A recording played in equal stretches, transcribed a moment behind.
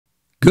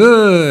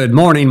Good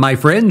morning, my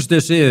friends.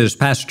 This is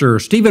Pastor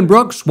Stephen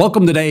Brooks.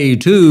 Welcome today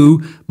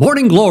to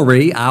Morning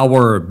Glory,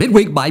 our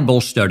midweek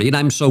Bible study, and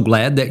I'm so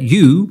glad that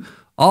you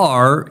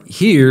are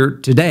here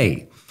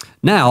today.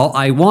 Now,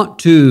 I want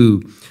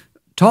to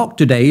talk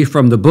today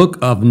from the book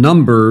of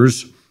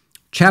Numbers,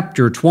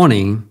 chapter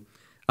 20,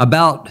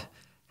 about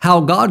how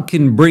God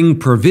can bring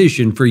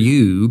provision for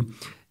you,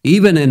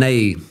 even in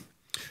a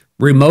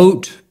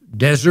remote,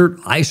 desert,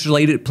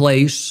 isolated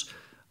place,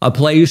 a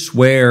place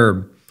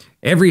where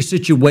every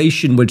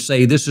situation would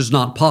say this is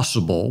not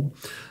possible,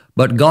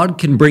 but God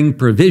can bring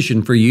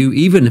provision for you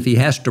even if He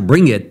has to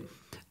bring it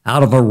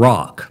out of a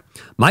rock.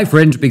 My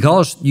friends,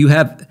 because you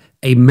have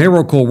a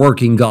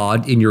miracle-working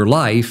God in your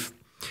life,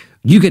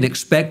 you can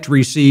expect to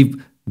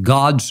receive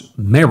God's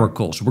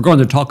miracles. We're going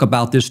to talk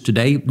about this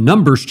today,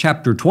 Numbers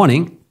chapter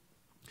 20.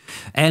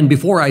 And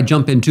before I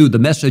jump into the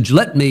message,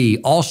 let me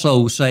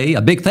also say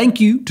a big thank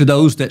you to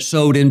those that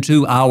sowed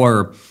into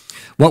our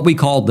what we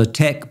call the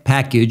tech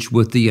package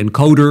with the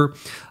encoder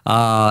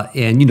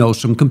and,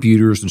 some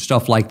computers and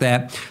stuff like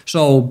that.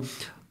 So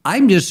I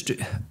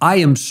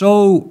am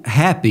so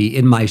happy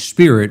in my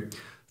spirit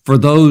for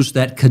those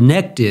that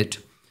connect it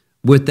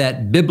with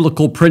that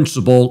biblical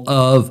principle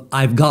of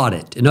I've got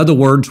it. In other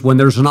words, when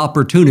there's an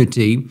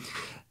opportunity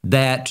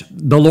that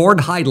the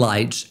Lord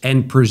highlights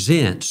and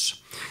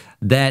presents,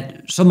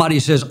 that somebody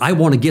says, I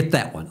want to get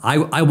that one.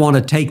 I want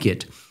to take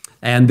it.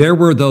 And there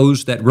were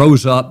those that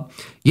rose up.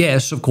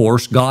 Yes, of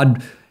course,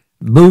 God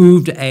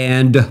moved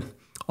and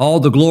all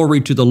the glory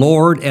to the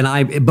Lord.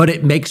 But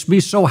it makes me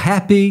so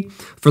happy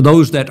for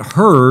those that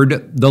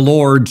heard the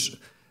Lord's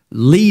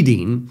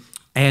leading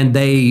and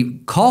they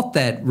caught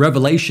that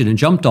revelation and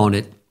jumped on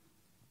it.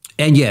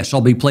 And yes,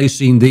 I'll be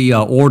placing the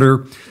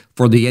order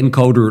for the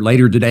encoder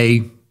later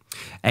today.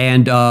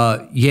 And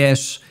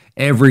yes,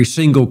 every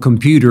single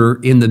computer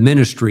in the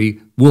ministry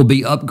will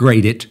be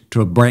upgraded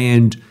to a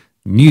brand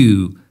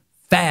new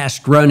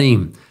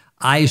fast-running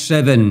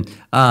i7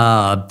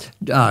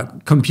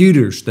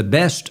 computers, the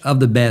best of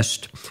the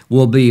best,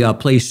 will be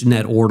placed in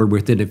that order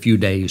within a few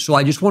days. So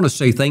I just want to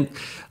say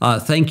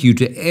thank you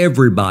to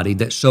everybody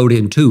that sewed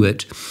into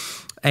it.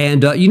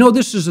 And,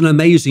 this is an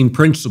amazing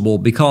principle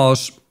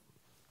because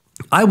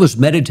I was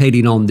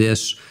meditating on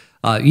this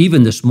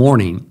even this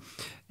morning.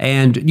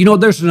 And,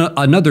 there's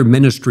another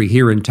ministry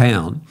here in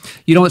town.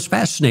 It's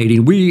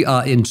fascinating. We,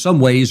 in some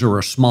ways, are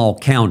a small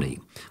county.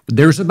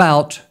 There's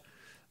about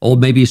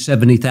maybe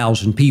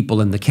 70,000 people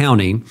in the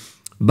county.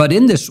 But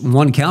in this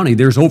one county,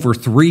 there's over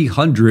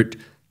 300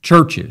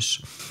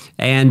 churches.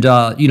 And,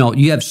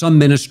 you have some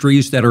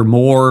ministries that are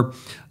more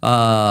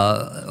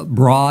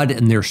broad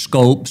in their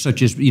scope,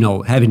 such as,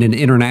 having an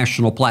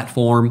international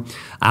platform,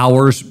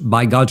 ours,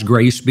 by God's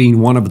grace, being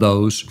one of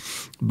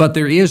those. But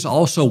there is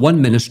also one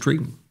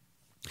ministry.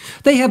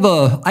 They have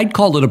I'd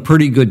call it a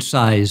pretty good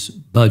size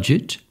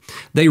budget.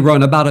 They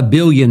run about $1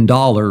 billion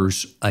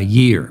a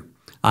year.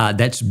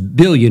 That's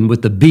billion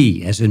with the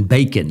B, as in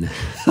bacon.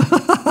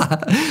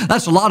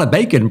 That's a lot of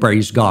bacon,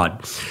 praise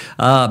God.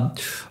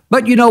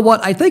 But you know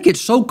what? I think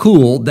it's so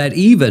cool that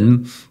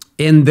even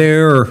in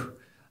their,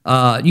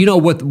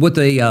 with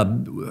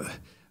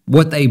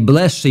a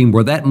blessing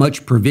where that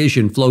much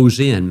provision flows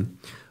in,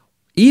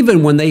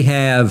 even when they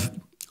have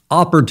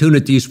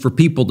opportunities for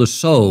people to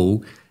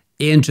sow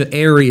into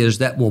areas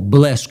that will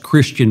bless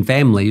Christian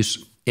families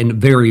in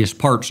various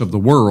parts of the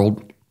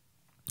world,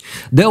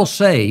 they'll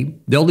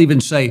even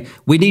say,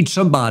 we need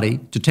somebody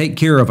to take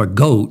care of a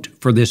goat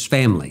for this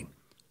family.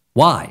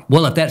 Why?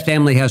 Well, if that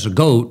family has a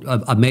goat,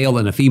 a male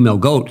and a female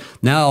goat,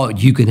 now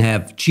you can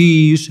have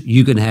cheese,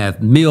 you can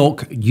have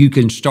milk, you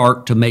can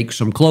start to make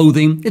some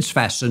clothing. It's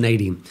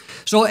fascinating.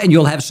 So, and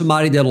you'll have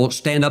somebody that'll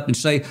stand up and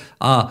say,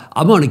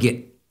 I'm going to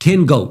get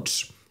 10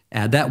 goats.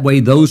 That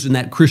way, those in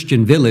that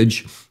Christian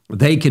village,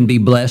 they can be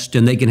blessed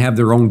and they can have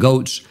their own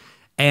goats.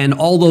 And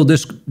although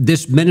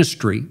this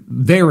ministry,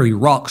 very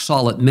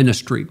rock-solid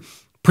ministry,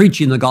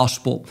 preaching the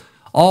gospel,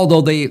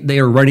 although they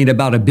are running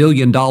about $1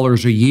 billion a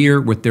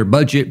year with their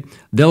budget,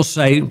 they'll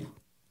say,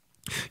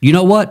 you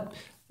know what?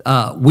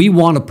 We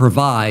want to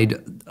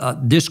provide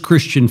this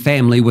Christian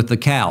family with the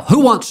cow. Who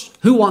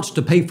wants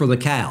to pay for the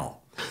cow?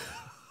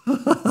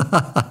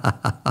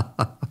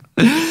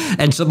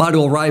 And somebody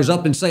will rise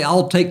up and say,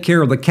 I'll take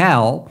care of the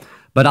cow,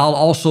 but I'll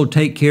also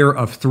take care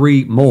of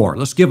 3 more.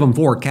 Let's give them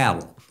 4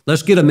 cattle.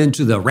 Let's get them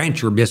into the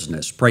rancher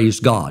business, praise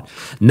God.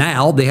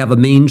 Now they have a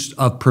means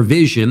of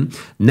provision.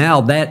 Now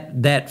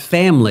that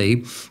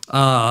family,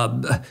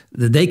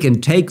 they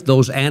can take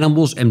those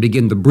animals and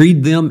begin to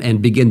breed them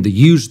and begin to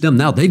use them.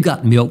 Now they've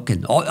got milk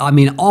and on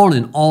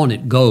and on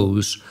it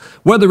goes.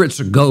 Whether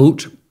it's a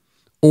goat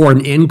or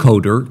an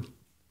encoder,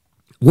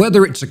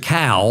 whether it's a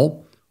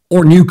cow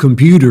or new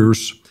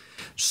computers,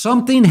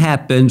 something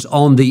happens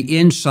on the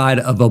inside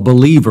of a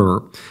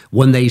believer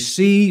when they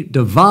see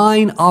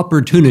divine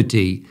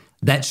opportunity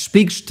that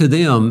speaks to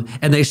them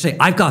and they say,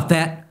 I've got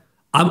that.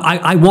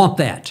 I want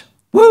that.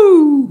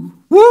 Woo,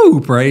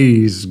 woo,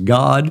 praise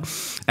God.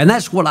 And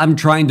that's what I'm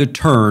trying to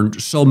turn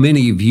so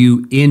many of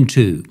you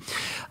into.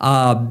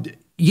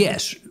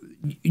 Yes,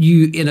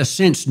 you, in a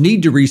sense,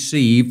 need to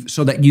receive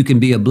so that you can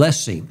be a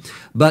blessing.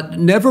 But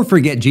never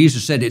forget,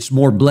 Jesus said it's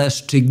more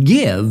blessed to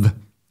give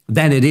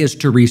than it is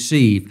to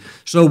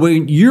receive. So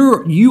when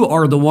you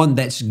are the one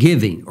that's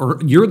giving, or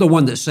you're the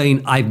one that's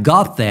saying, I've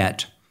got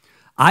that,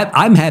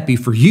 I'm happy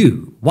for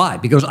you. Why?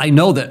 Because I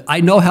know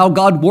how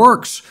God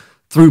works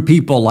through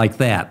people like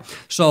that.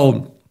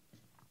 So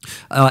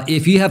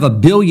if you have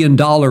 $1 billion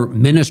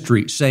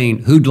ministry saying,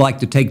 who'd like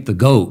to take the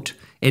goat?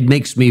 It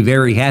makes me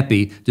very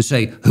happy to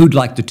say, who'd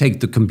like to take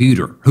the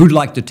computer? Who'd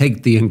like to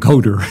take the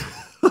encoder?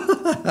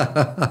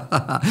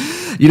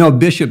 You know,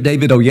 Bishop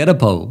David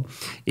Oyedepo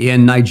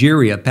in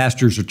Nigeria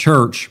pastors a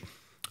church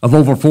of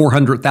over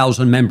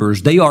 400,000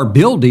 members. They are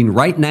building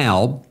right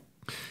now,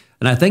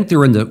 and I think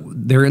they're in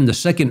the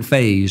second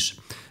phase.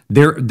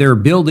 They're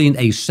building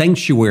a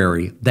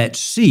sanctuary that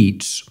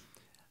seats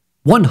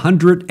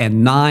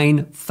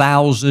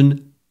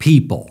 109,000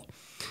 people.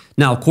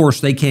 Now, of course,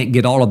 they can't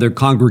get all of their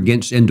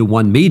congregants into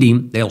one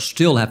meeting. They'll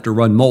still have to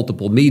run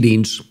multiple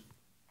meetings.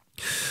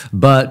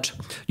 But,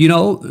 you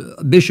know,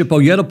 Bishop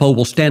Oyedepo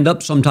will stand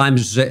up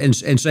sometimes and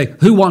say,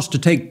 who wants to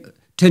take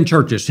 10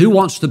 churches? Who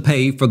wants to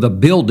pay for the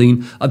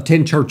building of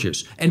 10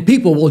 churches? And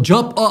people will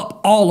jump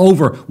up all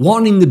over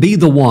wanting to be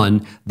the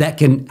one that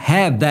can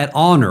have that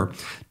honor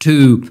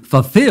to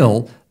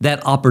fulfill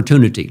that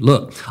opportunity.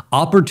 Look,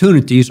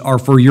 opportunities are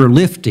for your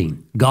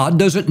lifting. God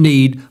doesn't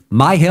need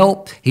my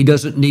help. He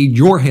doesn't need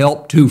your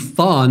help to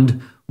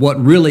fund what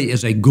really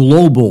is a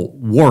global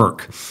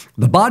work.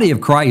 The body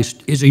of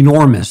Christ is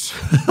enormous.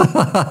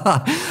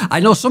 I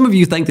know some of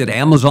you think that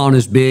Amazon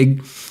is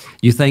big.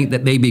 You think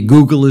that maybe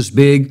Google is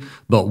big,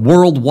 but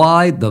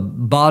worldwide, the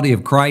body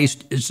of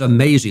Christ is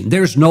amazing.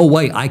 There's no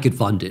way I could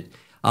fund it.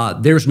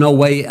 There's no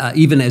way,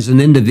 even as an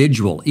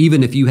individual,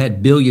 even if you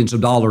had billions of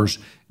dollars,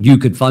 you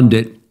could fund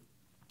it.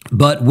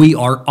 But we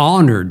are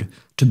honored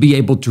to be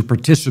able to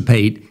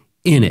participate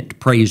in it.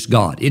 Praise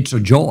God. It's a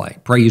joy.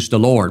 Praise the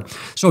Lord.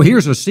 So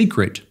here's a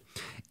secret.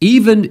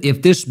 Even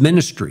if this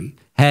ministry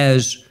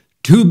has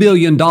 $2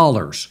 billion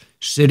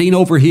sitting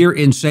over here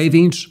in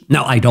savings,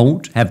 now I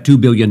don't have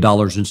 $2 billion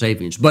in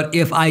savings, but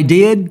if I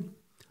did,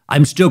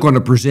 I'm still going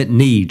to present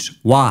needs.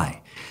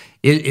 Why?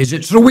 Is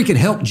it so we can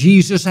help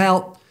Jesus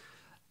out?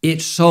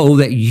 It's so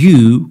that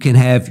you can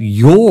have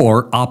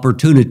your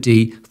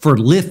opportunity for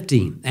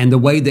lifting. And the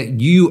way that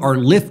you are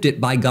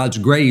lifted by God's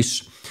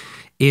grace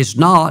is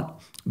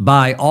not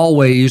by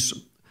always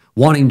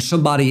wanting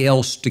somebody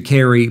else to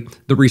carry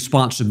the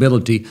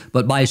responsibility,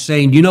 but by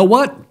saying, you know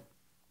what?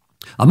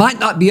 I might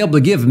not be able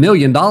to give $1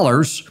 million,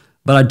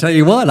 but I tell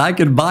you what, I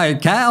can buy a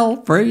cow.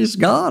 Praise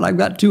God. I've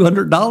got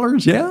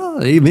 $200. Yeah,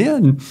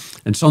 amen.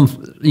 And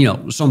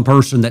some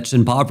person that's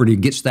in poverty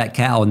gets that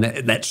cow, and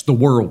that's the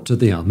world to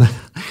them.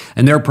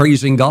 And they're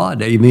praising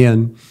God.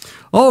 Amen.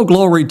 Oh,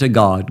 glory to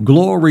God.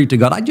 Glory to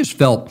God. I just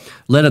felt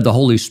led of the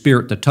Holy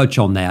Spirit to touch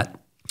on that.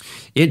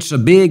 It's a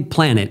big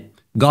planet.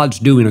 God's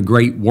doing a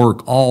great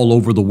work all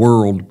over the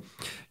world.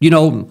 You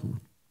know,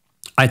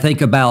 I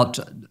think about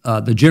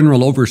the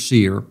general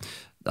overseer,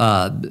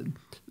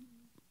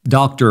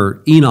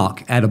 Dr.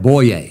 Enoch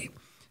Adeboye.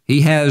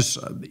 He has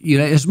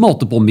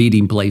multiple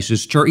meeting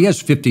places. He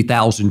has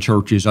 50,000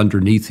 churches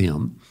underneath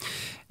him,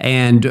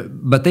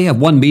 but they have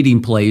one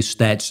meeting place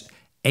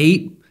it's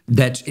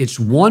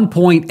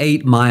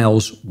 1.8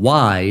 miles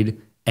wide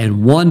and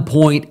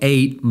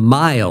 1.8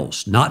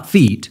 miles, not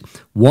feet,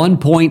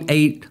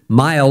 1.8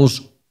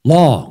 miles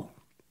long,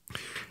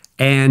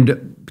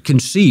 and can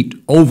seat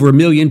over 1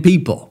 million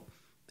people.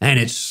 And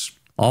it's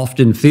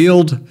often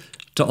filled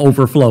to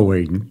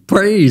overflowing.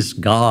 Praise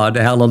God.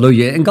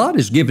 Hallelujah. And God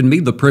has given me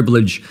the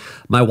privilege,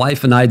 my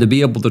wife and I, to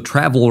be able to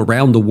travel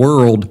around the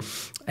world.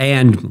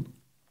 And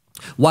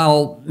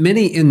while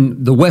many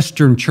in the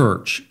Western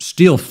church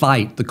still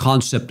fight the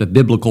concept of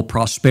biblical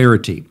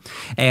prosperity,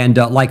 and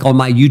like on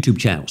my YouTube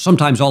channel,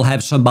 sometimes I'll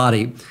have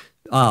somebody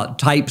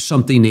type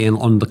something in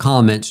on the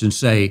comments and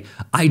say,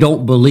 I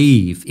don't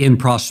believe in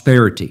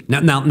prosperity.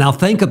 Now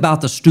think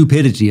about the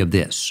stupidity of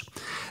this.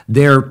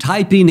 They're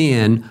typing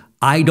in,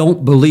 I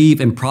don't believe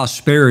in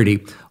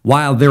prosperity,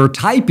 while they're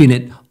typing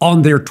it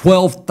on their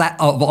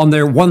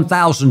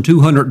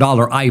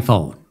 $1,200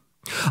 iPhone.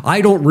 I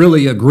don't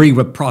really agree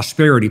with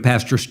prosperity,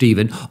 Pastor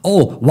Stephen.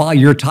 Oh, while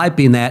you're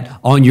typing that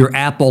on your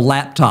Apple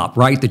laptop,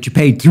 right, that you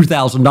paid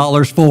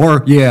 $2,000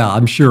 for? Yeah,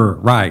 I'm sure.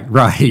 Right.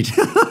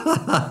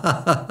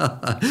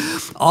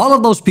 All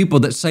of those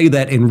people that say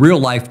that in real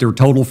life, they're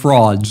total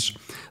frauds.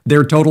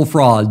 They're total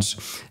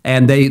frauds.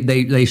 And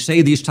they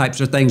say these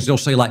types of things. They'll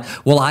say like,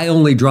 well, I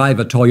only drive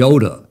a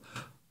Toyota.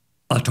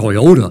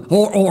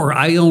 Or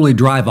I only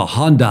drive a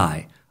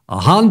Hyundai. A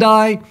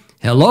Hyundai?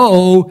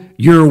 Hello,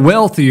 you're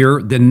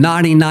wealthier than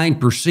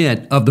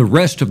 99% of the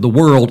rest of the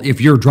world if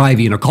you're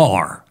driving a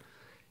car.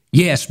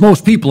 Yes,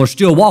 most people are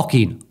still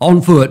walking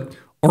on foot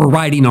or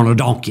riding on a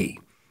donkey.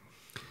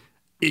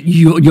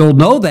 You'll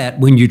know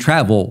that when you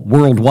travel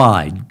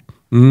worldwide.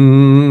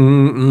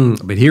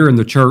 But here in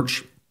the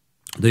church,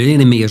 the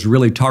enemy has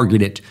really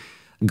targeted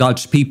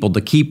God's people,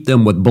 to keep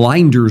them with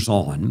blinders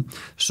on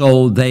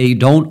so they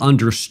don't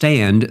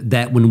understand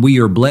that when we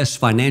are blessed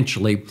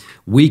financially,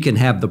 we can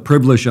have the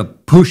privilege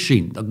of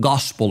pushing the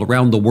gospel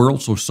around the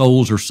world so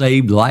souls are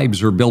saved,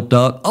 lives are built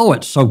up. Oh,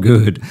 it's so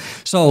good.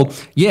 So,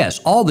 yes,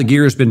 all the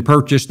gear has been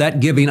purchased. That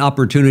giving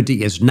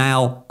opportunity is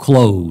now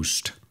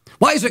closed.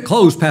 Why is it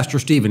closed, Pastor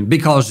Stephen?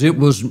 Because it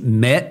was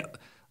met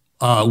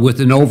with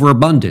an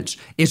overabundance.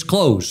 It's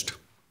closed.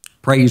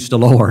 Praise the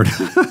Lord.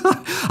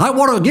 I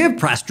want to give,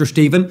 Pastor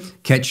Stephen.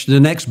 Catch the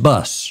next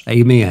bus.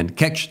 Amen.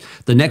 Catch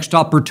the next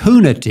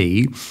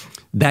opportunity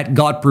that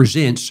God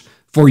presents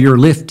for your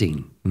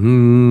lifting.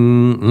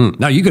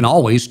 Now, you can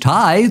always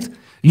tithe.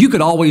 You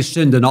could always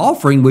send an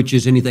offering, which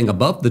is anything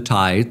above the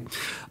tithe.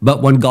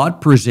 But when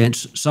God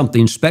presents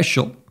something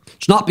special,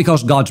 it's not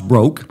because God's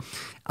broke.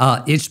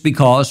 It's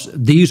because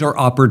these are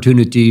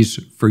opportunities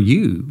for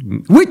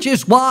you, which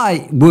is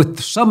why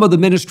with some of the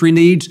ministry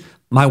needs,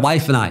 my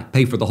wife and I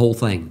pay for the whole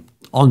thing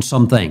on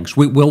some things.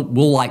 We'll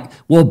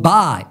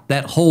buy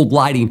that whole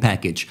lighting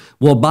package.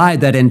 We'll buy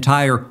that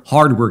entire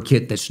hardware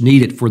kit that's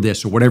needed for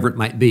this or whatever it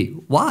might be.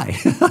 Why?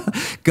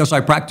 Because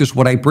I practice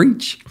what I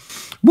preach.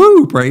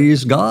 Woo,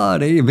 praise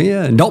God,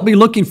 amen. Don't be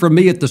looking for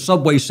me at the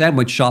Subway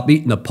sandwich shop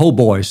eating a po'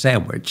 boy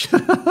sandwich.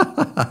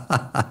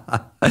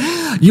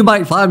 You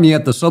might find me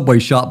at the Subway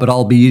shop, but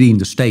I'll be eating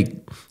the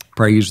steak.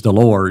 Praise the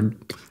Lord.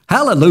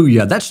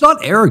 Hallelujah. That's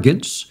not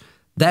arrogance.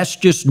 That's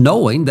just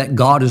knowing that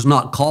God has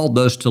not called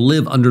us to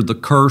live under the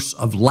curse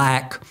of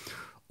lack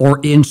or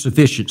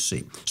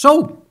insufficiency.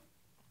 So,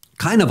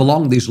 kind of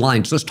along these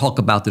lines, let's talk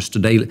about this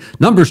today.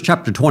 Numbers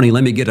chapter 20.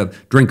 Let me get a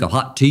drink of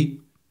hot tea.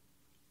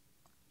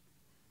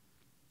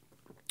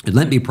 And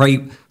let me pray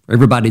for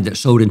everybody that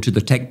sowed into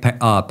the tech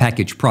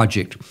package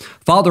project.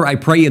 Father, I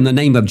pray in the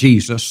name of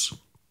Jesus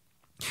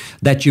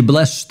that you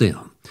bless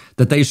them,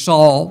 that they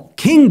saw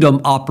kingdom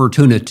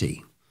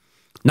opportunity,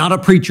 not a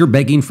preacher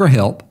begging for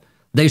help.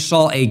 They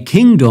saw a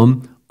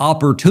kingdom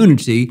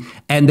opportunity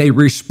and they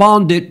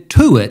responded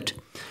to it.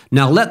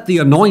 Now let the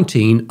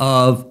anointing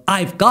of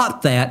I've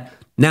got that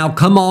now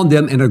come on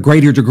them in a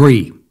greater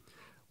degree,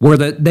 where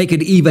they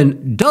could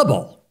even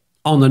double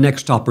on the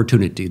next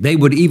opportunity. They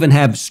would even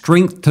have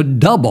strength to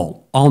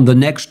double on the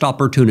next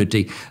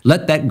opportunity.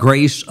 Let that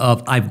grace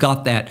of I've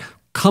got that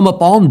come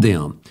upon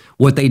them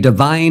with a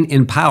divine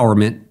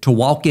empowerment to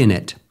walk in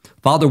it.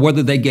 Father,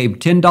 whether they gave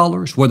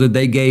 $10, whether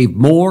they gave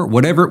more,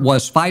 whatever it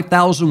was,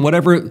 5,000,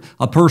 whatever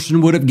a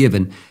person would have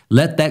given,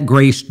 let that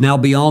grace now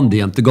be on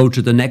them to go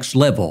to the next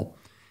level.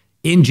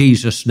 In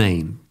Jesus'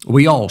 name,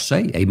 we all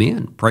say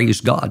amen. Praise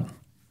God.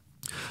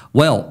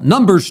 Well,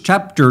 Numbers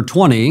chapter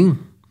 20.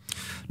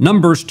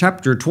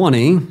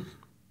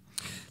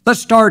 Let's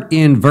start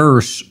in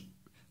verse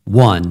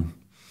 1.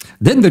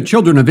 Then the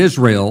children of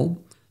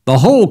Israel, the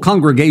whole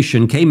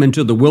congregation, came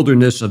into the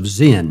wilderness of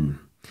Zin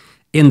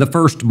in the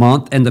first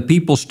month, and the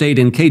people stayed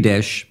in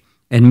Kadesh,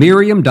 and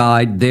Miriam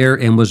died there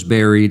and was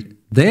buried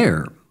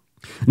there.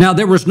 Now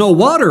there was no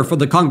water for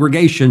the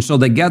congregation, so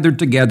they gathered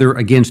together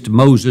against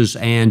Moses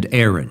and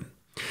Aaron.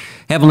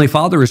 Heavenly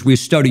Father, as we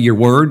study your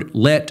word,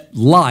 let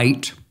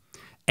light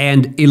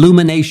and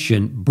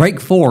illumination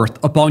break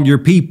forth upon your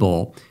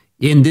people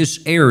in this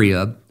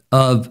area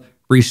of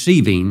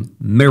receiving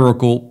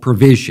miracle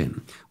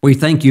provision. We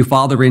thank you,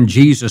 Father, in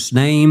Jesus'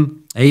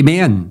 name.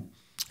 Amen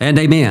and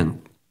amen.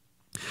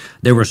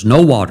 There was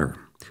no water.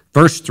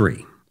 Verse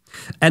 3.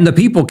 And the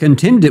people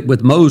contended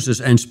with Moses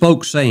and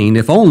spoke, saying,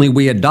 If only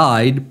we had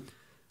died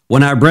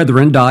when our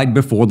brethren died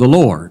before the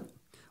Lord.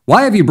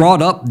 Why have you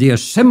brought up the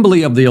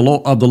assembly of the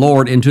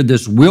Lord into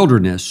this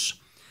wilderness,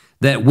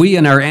 that we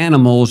and our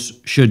animals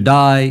should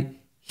die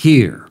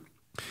here?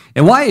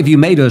 And why have you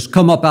made us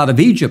come up out of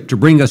Egypt to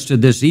bring us to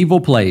this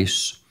evil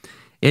place?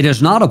 It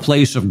is not a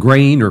place of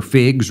grain or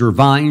figs or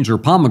vines or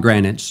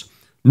pomegranates,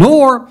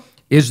 nor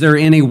is there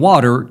any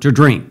water to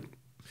drink.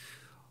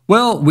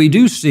 Well, we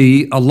do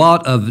see a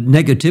lot of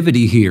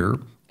negativity here,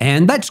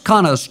 and that's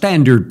kind of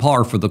standard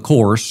par for the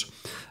course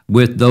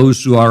with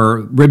those who are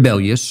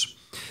rebellious.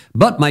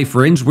 But, my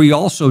friends, we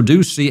also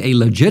do see a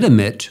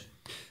legitimate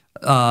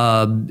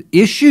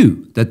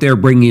issue that they're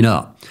bringing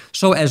up.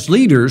 So as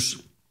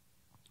leaders,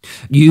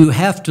 you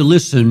have to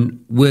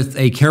listen with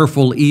a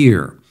careful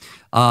ear.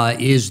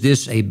 Is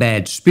this a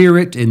bad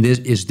spirit? And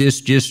is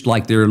this just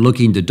like they're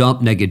looking to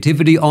dump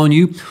negativity on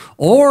you?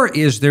 Or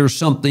is there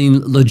something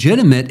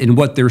legitimate in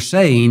what they're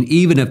saying,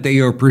 even if they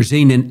are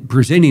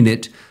presenting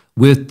it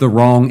with the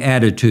wrong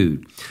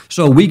attitude?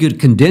 So we could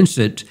condense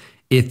it.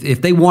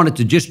 If they wanted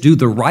to just do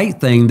the right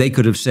thing, they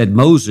could have said,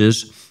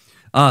 Moses,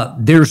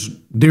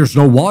 there's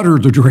no water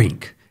to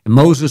drink. And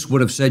Moses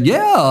would have said,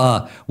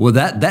 yeah, well,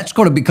 that's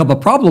going to become a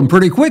problem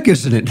pretty quick,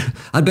 isn't it?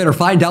 I better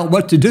find out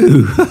what to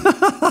do.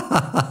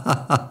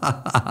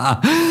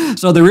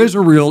 So there is a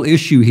real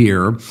issue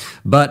here.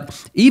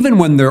 But even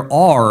when there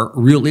are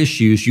real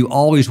issues, you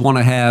always want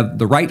to have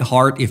the right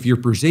heart if you're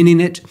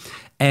presenting it.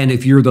 And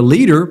if you're the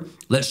leader,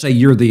 let's say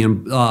you're the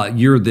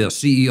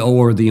CEO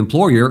or the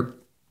employer,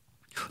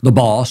 the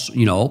boss,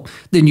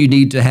 then you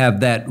need to have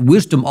that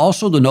wisdom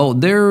also to know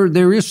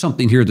there is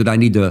something here that I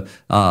need to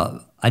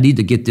I need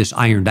to get this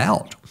ironed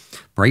out.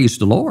 Praise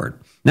the Lord.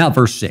 Now,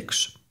 verse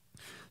 6.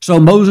 So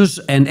Moses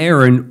and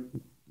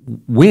Aaron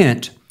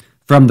went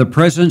from the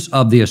presence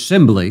of the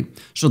assembly.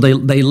 So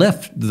they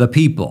left the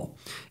people.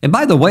 And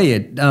by the way,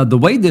 the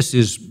way this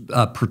is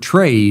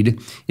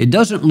portrayed, it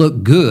doesn't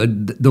look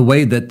good the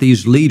way that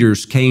these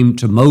leaders came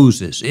to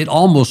Moses. It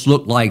almost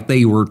looked like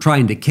they were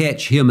trying to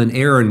catch him and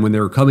Aaron when they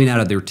were coming out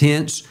of their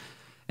tents.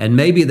 And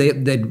maybe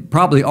they'd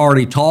probably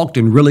already talked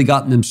and really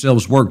gotten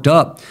themselves worked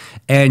up.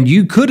 And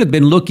you could have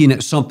been looking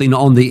at something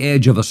on the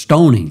edge of a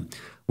stoning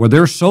where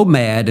they're so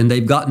mad and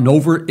they've gotten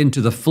over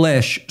into the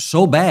flesh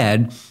so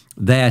bad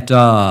that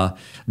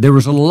there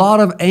was a lot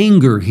of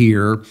anger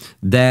here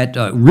that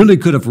really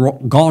could have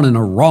gone in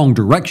a wrong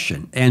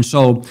direction. And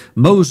so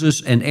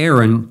Moses and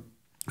Aaron,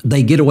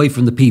 they get away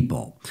from the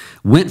people,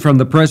 went from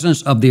the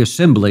presence of the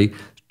assembly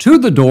to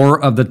the door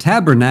of the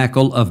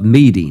tabernacle of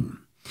meeting.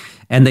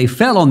 And they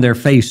fell on their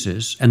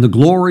faces, and the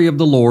glory of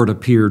the Lord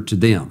appeared to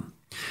them.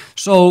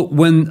 So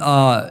when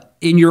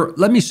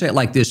let me say it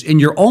like this, in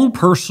your own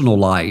personal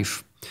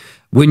life,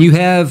 when you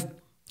have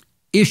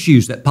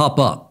issues that pop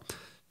up,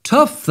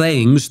 tough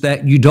things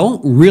that you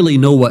don't really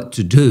know what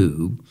to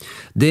do,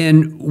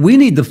 then we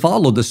need to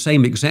follow the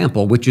same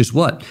example, which is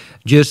what?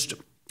 Just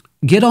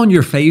get on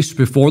your face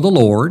before the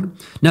Lord.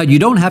 Now, you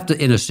don't have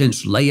to, in a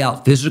sense, lay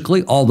out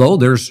physically, although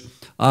there's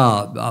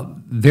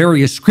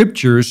various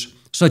scriptures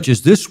such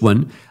as this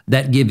one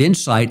that give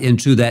insight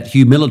into that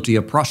humility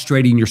of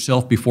prostrating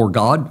yourself before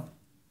God.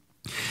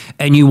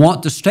 And you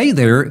want to stay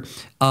there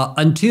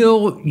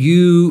until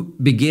you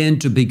begin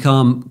to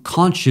become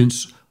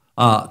conscious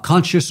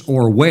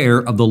or aware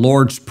of the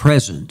Lord's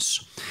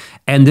presence.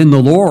 And then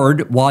the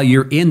Lord, while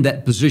you're in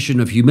that position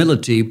of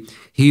humility,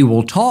 He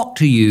will talk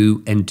to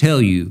you and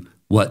tell you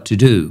what to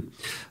do.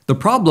 The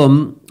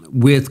problem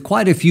with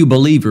quite a few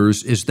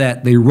believers is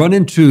that they run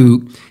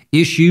into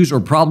issues or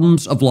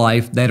problems of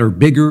life that are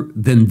bigger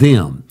than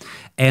them.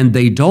 And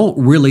they don't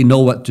really know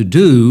what to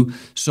do,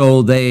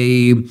 so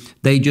they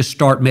just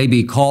start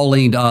maybe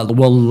calling,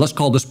 let's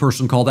call this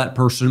person, call that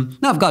person.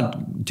 Now, if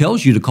God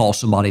tells you to call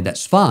somebody,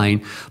 that's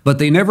fine, but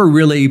they never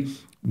really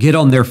get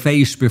on their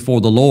face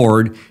before the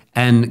Lord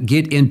and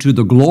get into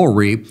the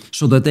glory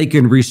so that they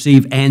can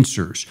receive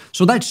answers.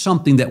 So that's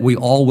something that we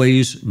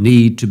always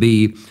need to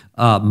be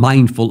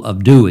mindful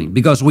of doing,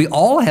 because we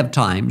all have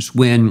times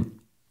when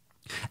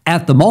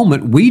at the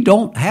moment we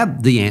don't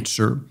have the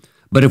answer,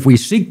 but if we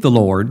seek the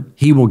Lord,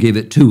 He will give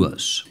it to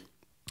us.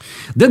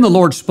 Then the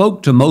Lord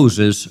spoke to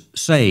Moses,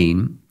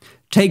 saying,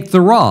 "Take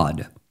the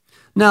rod."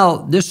 Now,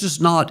 this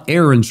is not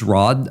Aaron's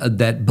rod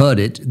that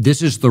budded.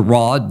 This is the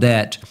rod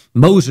that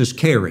Moses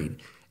carried.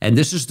 And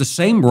this is the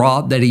same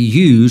rod that he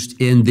used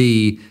in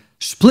the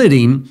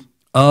splitting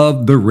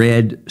of the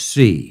Red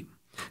Sea.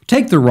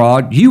 "Take the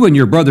rod, you and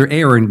your brother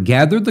Aaron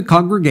gather the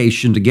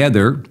congregation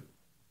together.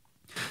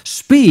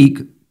 Speak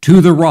to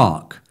the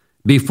rock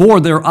before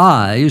their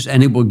eyes,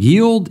 and it will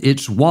yield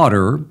its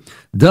water.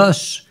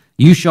 Thus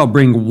you shall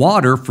bring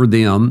water for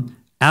them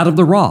out of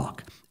the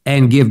rock,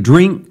 and give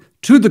drink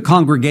to the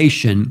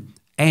congregation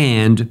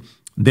and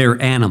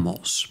their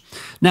animals."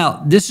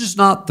 Now, this is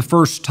not the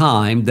first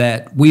time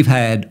that we've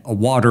had a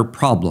water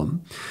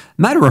problem.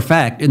 Matter of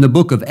fact, in the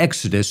book of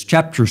Exodus,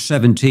 chapter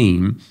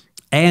 17,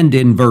 and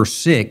in verse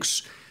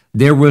 6,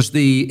 there was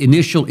the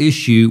initial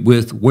issue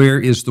with where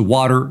is the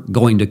water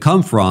going to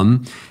come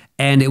from.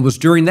 And it was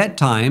during that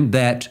time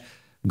that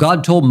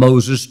God told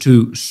Moses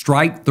to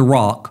strike the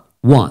rock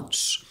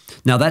once.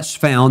 Now, that's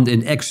found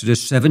in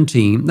Exodus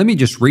 17. Let me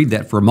just read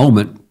that for a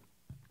moment.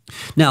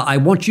 Now, I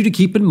want you to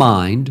keep in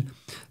mind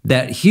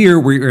that here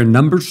we're in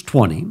Numbers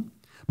 20,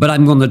 but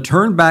I'm going to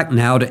turn back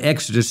now to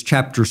Exodus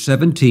chapter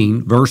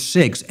 17, verse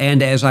 6.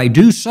 And as I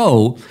do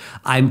so,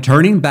 I'm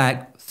turning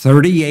back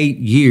 38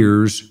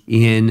 years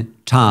in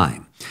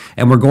time.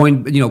 And we're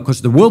going,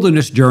 because the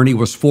wilderness journey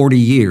was 40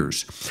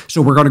 years.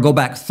 So we're going to go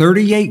back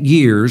 38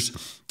 years,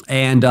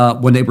 and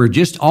when they were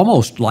just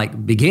almost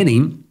like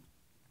beginning,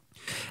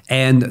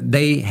 and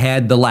they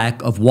had the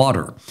lack of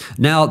water.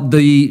 Now,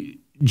 the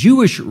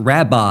Jewish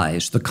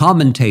rabbis, the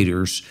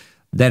commentators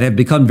that have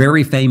become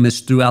very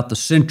famous throughout the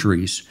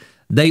centuries,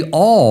 they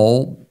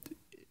all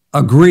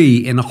agree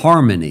in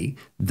harmony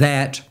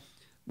that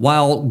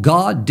while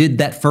God did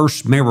that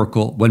first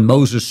miracle when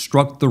Moses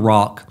struck the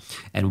rock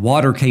and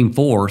water came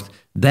forth,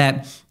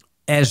 that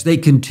as they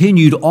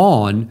continued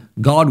on,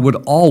 God would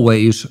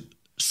always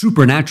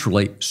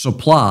supernaturally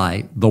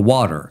supply the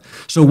water.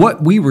 So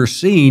what we were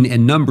seeing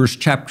in Numbers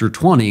chapter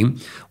 20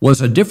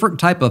 was a different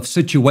type of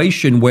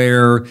situation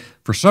where,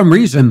 for some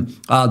reason,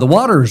 the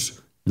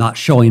water's not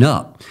showing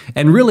up.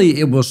 And really,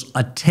 it was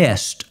a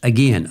test,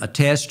 again, a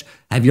test.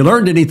 Have you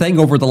learned anything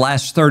over the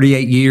last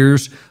 38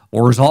 years?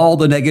 Or is all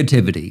the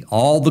negativity,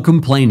 all the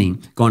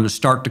complaining going to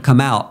start to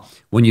come out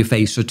when you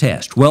face a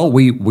test? Well,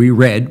 we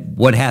read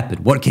what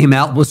happened. What came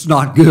out was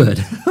not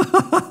good.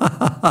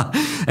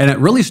 And it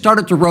really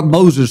started to rub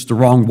Moses the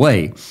wrong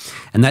way.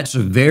 And that's a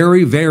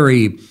very,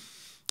 very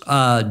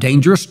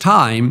dangerous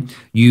time.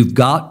 You've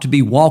got to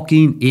be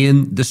walking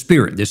in the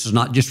Spirit. This is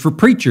not just for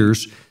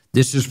preachers.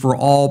 This is for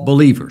all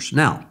believers.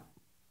 Now,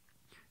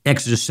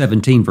 Exodus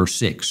 17, verse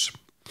 6.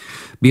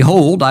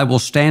 Behold, I will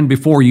stand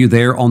before you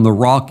there on the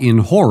rock in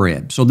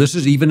Horeb. So this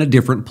is even a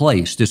different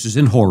place. This is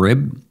in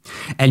Horeb.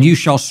 And you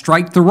shall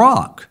strike the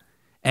rock,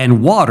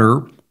 and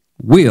water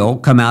will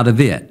come out of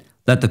it,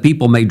 that the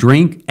people may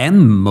drink.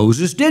 And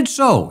Moses did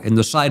so in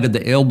the sight of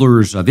the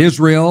elders of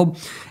Israel.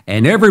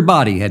 And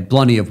everybody had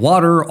plenty of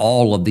water.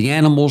 All of the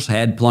animals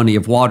had plenty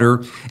of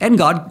water. And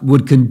God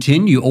would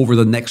continue over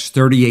the next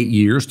 38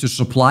 years to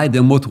supply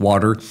them with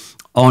water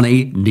on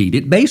a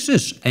needed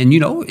basis. And,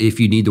 if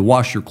you need to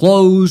wash your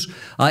clothes,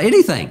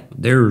 anything,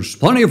 there's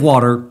plenty of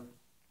water.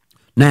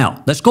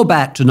 Now, let's go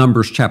back to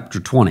Numbers chapter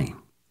 20.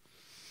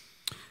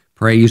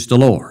 Praise the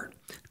Lord.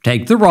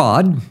 Take the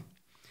rod.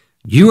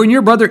 You and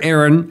your brother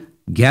Aaron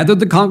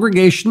gathered the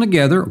congregation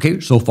together. Okay,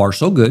 so far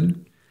so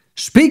good.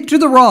 Speak to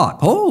the rock.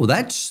 Oh,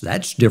 that's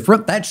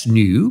different. That's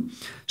new.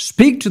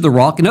 Speak to the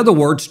rock. In other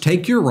words,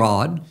 take your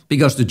rod,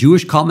 because the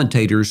Jewish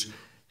commentators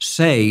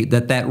say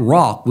that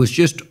rock was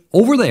just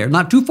over there,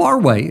 not too far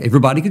away.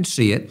 Everybody could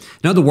see it.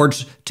 In other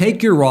words,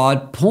 take your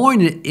rod,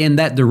 point it in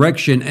that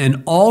direction,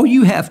 and all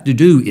you have to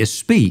do is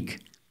speak.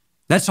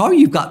 That's all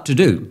you've got to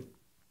do.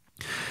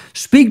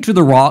 Speak to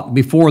the rock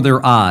before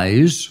their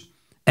eyes,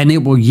 and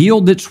it will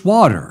yield its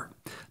water.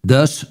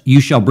 Thus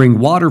you shall bring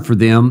water for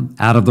them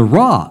out of the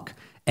rock,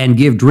 and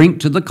give drink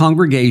to the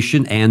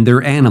congregation and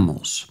their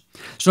animals.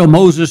 So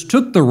Moses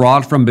took the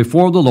rod from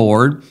before the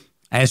Lord,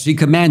 as he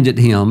commanded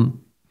him,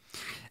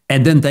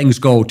 and then things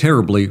go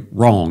terribly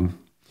wrong.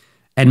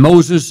 And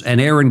Moses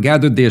and Aaron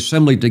gathered the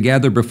assembly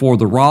together before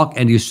the rock,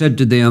 and he said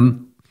to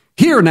them,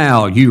 Hear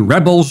now, you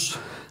rebels,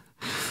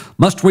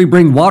 must we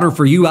bring water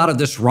for you out of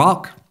this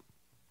rock?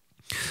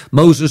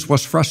 Moses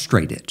was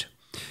frustrated.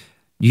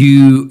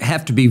 You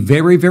have to be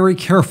very, very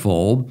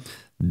careful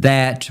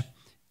that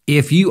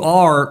if you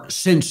are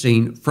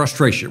sensing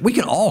frustration, we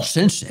can all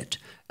sense it.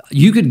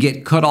 You could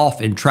get cut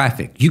off in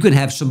traffic. You could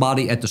have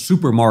somebody at the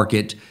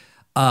supermarket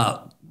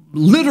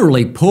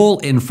literally pull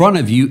in front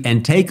of you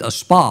and take a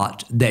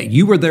spot that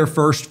you were there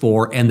first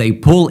for, and they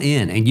pull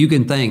in, and you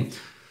can think,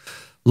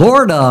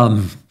 Lord,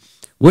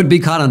 would be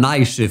kind of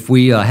nice if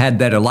we had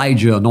that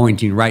Elijah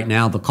anointing right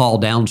now to call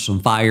down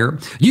some fire.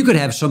 You could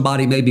have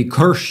somebody maybe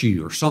curse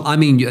you or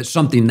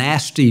something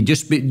nasty.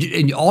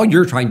 And all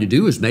you're trying to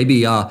do is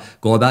maybe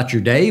go about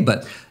your day.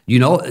 But,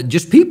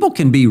 just people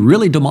can be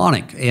really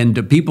demonic,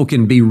 and people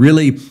can be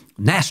really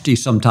nasty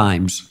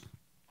sometimes.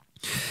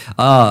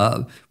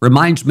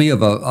 Reminds me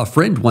of a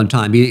friend one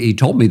time. He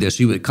told me this.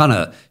 He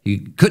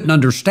couldn't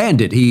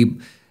understand it.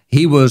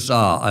 He was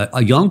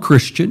a young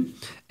Christian,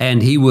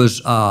 and he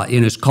was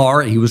in his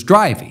car. He was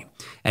driving,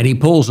 and he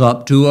pulls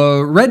up to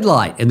a red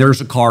light, and there's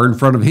a car in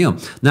front of him.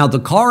 Now, the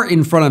car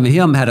in front of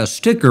him had a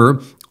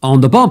sticker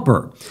on the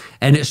bumper,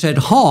 and it said,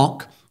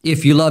 "Honk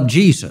if you love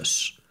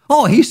Jesus."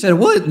 Oh, he said,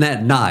 "Well, isn't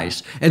that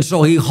nice?" And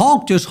so he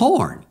honked his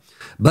horn.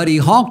 But he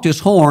honked his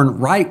horn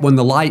right when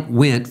the light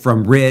went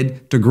from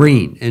red to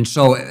green. And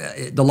so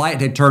the light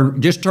had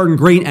just turned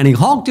green, and he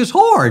honked his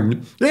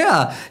horn.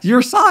 Yeah,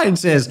 your sign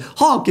says,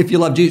 honk if you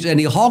love Jesus. And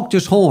he honked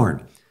his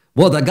horn.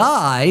 Well, the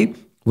guy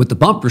with the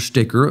bumper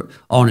sticker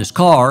on his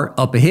car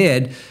up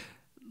ahead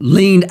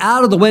leaned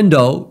out of the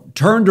window,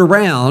 turned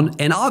around,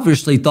 and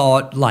obviously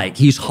thought, like,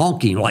 he's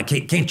honking, like,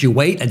 can't you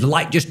wait? And the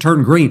light just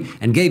turned green,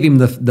 and gave him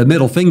the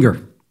middle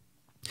finger.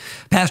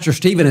 Pastor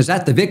Stephen, is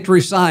that the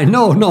victory sign?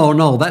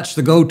 No, that's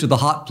the go to the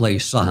hot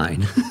place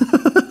sign.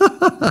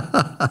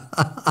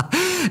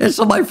 And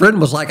so my friend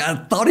was like, I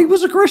thought he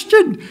was a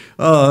Christian.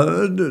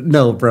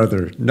 No,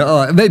 brother.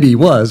 No, maybe he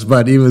was,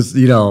 but he was,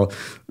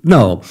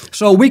 no.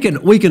 So we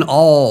can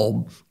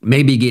all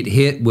maybe get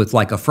hit with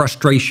like a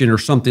frustration or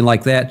something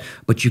like that,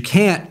 but you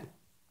can't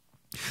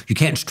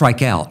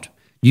strike out.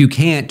 You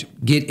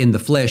can't get in the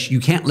flesh. You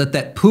can't let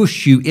that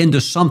push you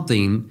into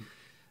something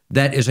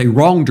that is a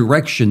wrong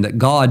direction that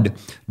God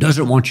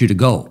doesn't want you to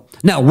go.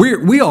 Now,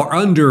 we are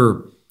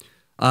under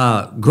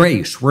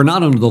grace. We're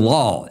not under the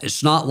law.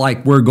 It's not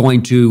like we're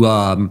going to,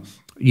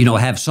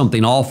 have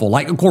something awful.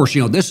 Like, of course,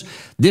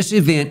 this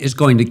event is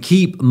going to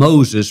keep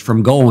Moses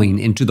from going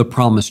into the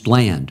promised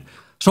land.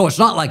 So it's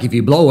not like if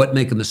you blow it,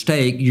 make a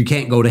mistake, you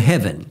can't go to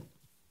heaven.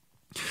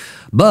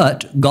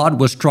 But God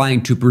was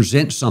trying to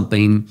present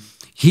something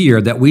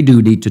here that we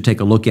do need to take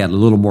a look at a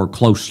little more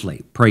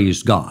closely.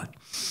 Praise God.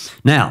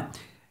 Now,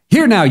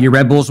 hear now, you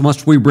rebels,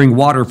 must we bring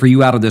water for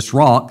you out of this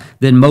rock?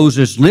 Then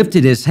Moses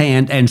lifted his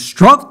hand and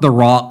struck the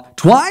rock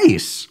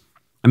twice.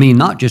 I mean,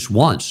 not just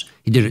once.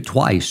 He did it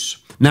twice.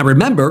 Now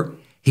remember,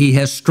 he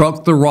has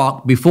struck the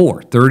rock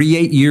before,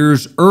 38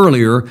 years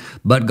earlier,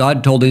 but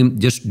God told him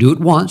just do it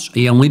once.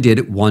 He only did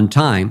it one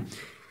time.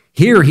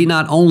 Here, he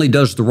not only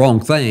does the wrong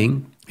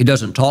thing, he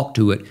doesn't talk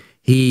to it,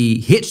 he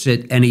hits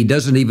it, and he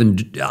doesn't even,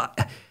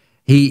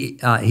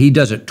 he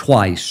does it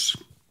twice.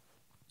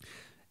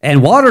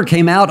 And water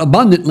came out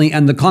abundantly,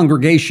 and the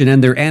congregation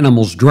and their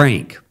animals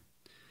drank.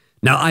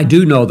 Now, I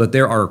do know that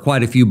there are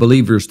quite a few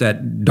believers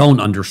that don't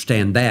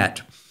understand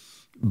that.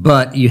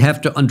 but you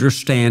have to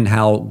understand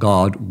how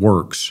God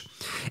works.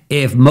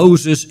 If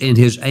Moses, in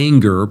his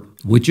anger,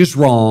 which is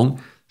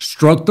wrong,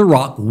 struck the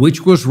rock,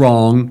 which was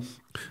wrong,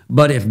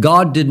 but if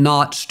God did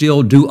not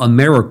still do a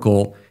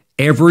miracle,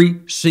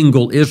 every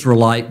single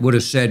Israelite would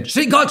have said,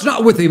 see, God's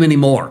not with him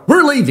anymore.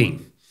 We're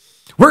leaving.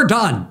 We're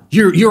done.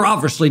 You're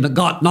obviously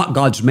not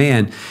God's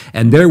man.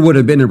 And there would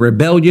have been a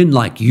rebellion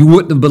like you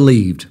wouldn't have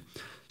believed.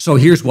 So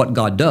here's what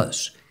God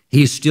does.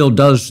 He still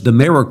does the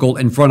miracle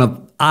in front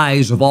of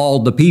eyes of all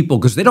the people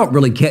because they don't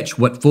really catch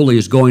what fully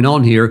is going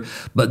on here.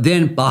 But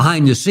then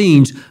behind the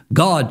scenes,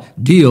 God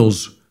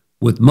deals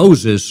with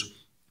Moses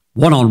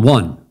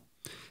one-on-one,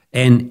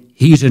 and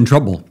he's in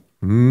trouble.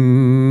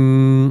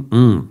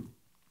 Then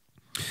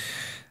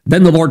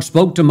the Lord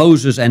spoke to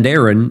Moses and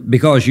Aaron,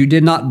 because you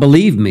did not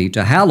believe me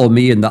to hallow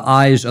me in the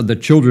eyes of the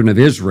children of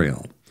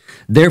Israel.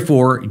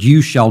 Therefore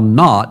you shall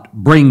not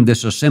bring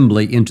this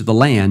assembly into the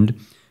land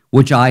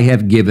which I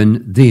have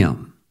given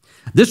them.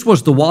 This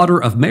was the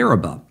water of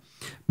Meribah,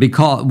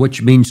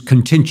 which means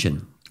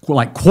contention,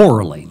 like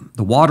quarreling,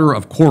 the water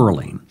of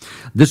quarreling.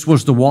 This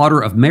was the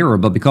water of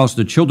Meribah because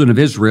the children of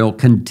Israel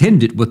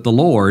contended with the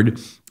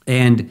Lord,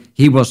 and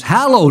he was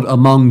hallowed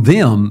among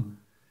them,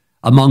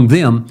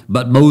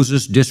 but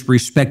Moses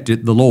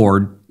disrespected the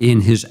Lord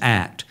in his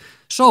act.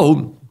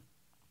 So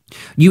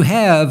you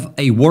have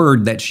a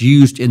word that's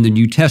used in the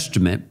New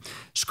Testament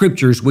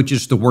scriptures, which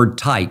is the word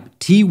type,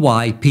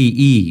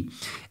 T-Y-P-E.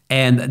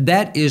 And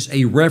that is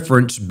a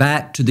reference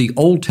back to the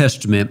Old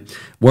Testament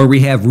where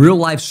we have real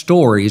life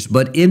stories,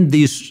 but in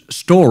these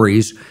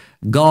stories,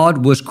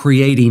 God was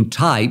creating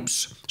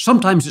types.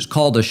 Sometimes it's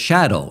called a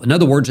shadow. In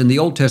other words, in the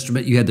Old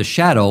Testament, you had the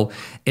shadow.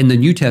 In the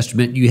New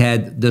Testament, you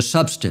had the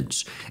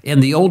substance. In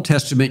the Old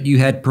Testament, you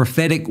had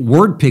prophetic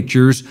word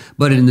pictures,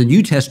 but in the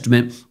New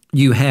Testament,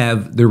 you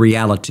have the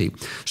reality.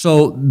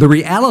 So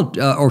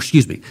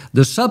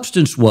the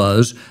substance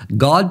was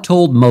God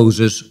told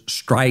Moses,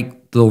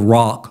 strike the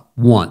rock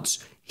once.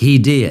 He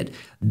did.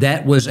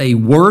 That was a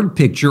word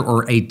picture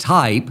or a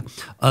type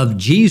of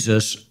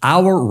Jesus,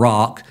 our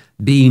rock,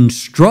 being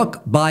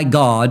struck by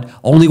God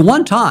only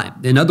one time.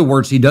 In other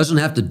words, he doesn't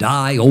have to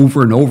die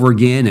over and over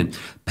again and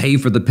pay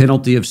for the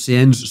penalty of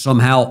sins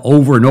somehow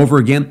over and over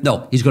again.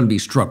 No, he's going to be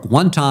struck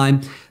one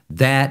time.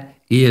 That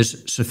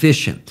is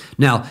sufficient.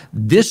 Now,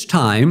 this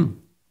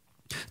time,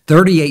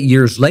 38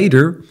 years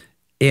later,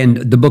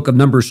 in the book of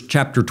Numbers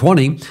chapter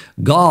 20,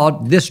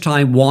 God this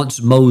time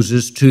wants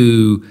Moses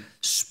to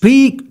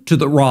speak to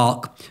the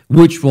rock,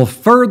 which will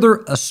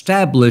further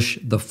establish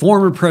the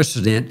former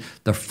precedent,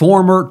 the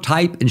former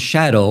type and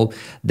shadow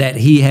that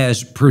he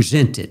has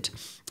presented.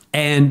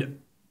 And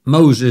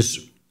Moses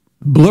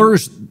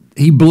blurs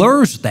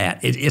that.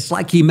 It's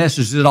like he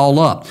messes it all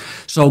up.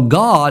 So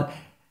God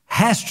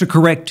has to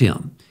correct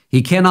him.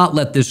 He cannot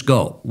let this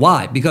go.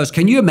 Why? Because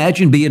can you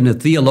imagine being a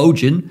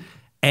theologian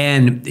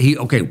and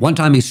one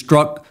time he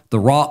struck the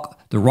rock.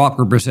 The rock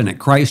represented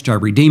Christ, our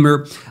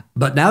Redeemer,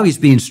 but now he's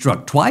being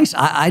struck twice.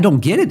 I don't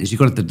get it. Is he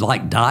going to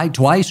die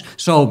twice?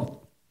 So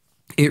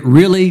it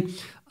really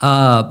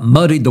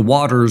muddied the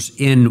waters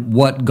in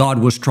what God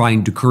was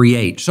trying to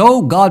create.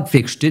 So God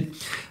fixed it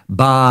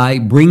by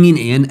bringing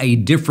in a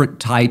different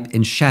type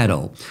and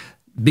shadow.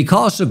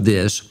 Because of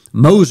this,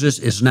 Moses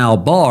is now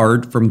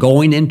barred from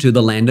going into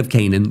the land of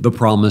Canaan, the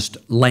promised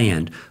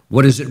land.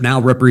 What is it now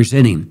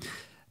representing?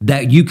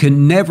 That you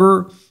can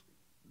never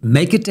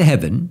make it to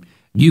heaven.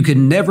 You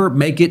can never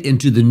make it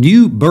into the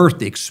new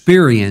birth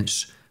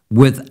experience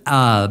with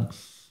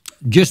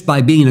just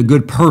by being a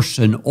good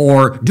person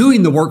or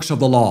doing the works of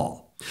the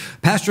law.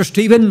 Pastor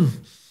Stephen,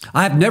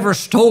 I've never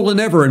stolen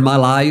ever in my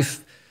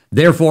life.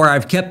 Therefore,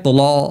 I've kept the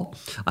law.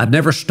 I've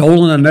never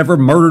stolen. I've never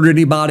murdered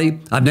anybody.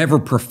 I've never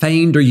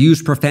profaned or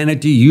used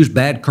profanity, used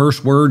bad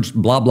curse words,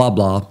 blah, blah,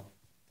 blah,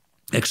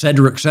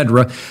 etc.,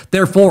 etc.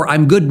 Therefore,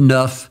 I'm good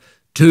enough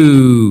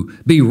to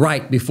be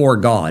right before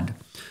God.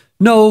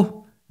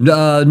 No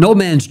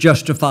man's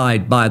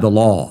justified by the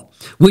law,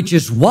 which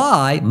is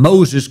why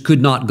Moses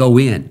could not go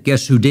in.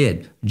 Guess who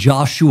did?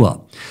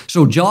 Joshua.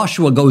 So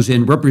Joshua goes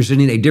in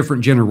representing a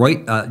different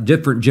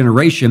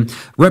generation,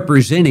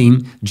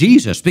 representing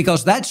Jesus,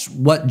 because that's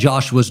what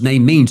Joshua's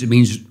name means. It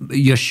means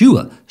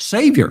Yeshua,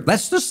 Savior.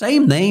 That's the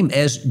same name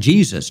as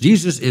Jesus.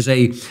 Jesus is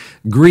a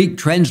Greek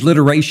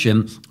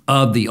transliteration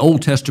of the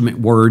Old Testament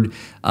word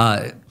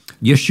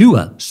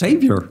Yeshua,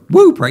 Savior.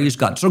 Woo, praise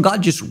God. So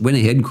God just went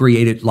ahead and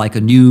created like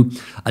a new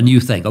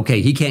thing.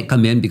 Okay, he can't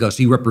come in because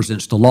he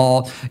represents the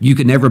law. You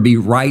can never be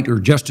right or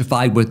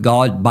justified with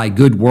God by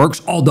good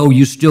works, although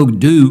you still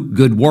do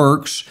good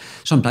works.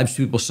 Sometimes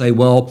people say,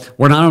 well,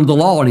 we're not under the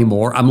law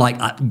anymore. I'm like,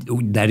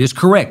 that is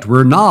correct.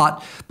 We're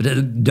not, but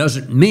it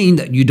doesn't mean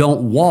that you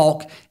don't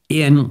walk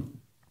in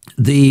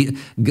the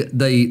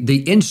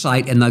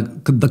insight and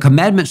the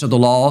commandments of the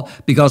law,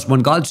 because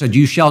when God said,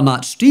 you shall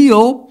not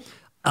steal,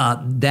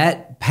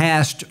 that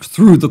passed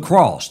through the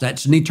cross.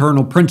 That's an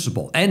eternal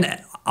principle.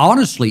 And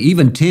honestly,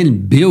 even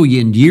 10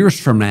 billion years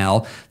from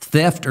now,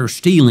 theft or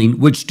stealing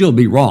would still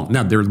be wrong.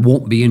 Now, there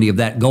won't be any of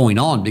that going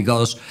on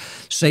because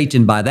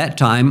Satan by that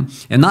time,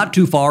 and not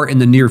too far in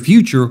the near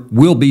future,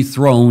 will be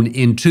thrown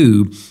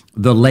into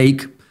the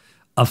lake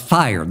of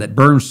fire that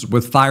burns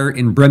with fire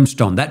and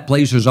brimstone. That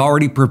place is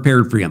already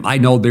prepared for him. I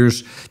know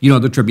there's,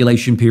 the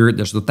tribulation period,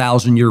 there's the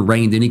 1,000-year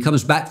reign. Then he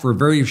comes back for a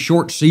very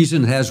short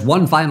season, has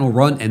one final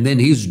run, and then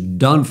he's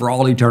done for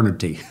all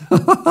eternity.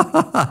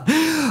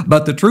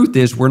 But the truth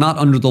is, we're not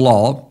under the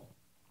law.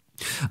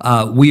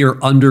 We are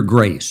under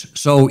grace.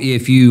 So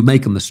if you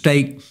make a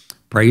mistake,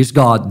 praise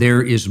God,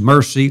 there is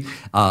mercy.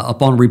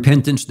 Upon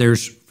repentance,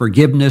 there's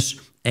forgiveness.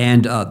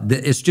 And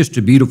it's just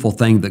a beautiful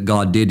thing that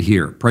God did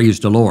here. Praise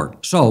the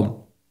Lord. So,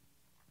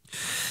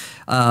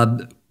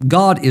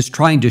 God is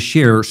trying to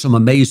share some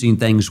amazing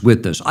things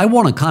with us. I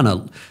want to kind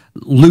of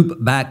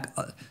loop back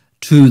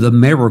to the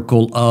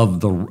miracle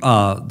of the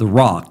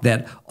rock,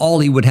 that all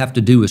he would have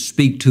to do is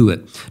speak to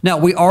it. Now,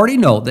 we already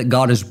know that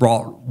God has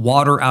brought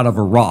water out of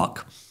a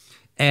rock,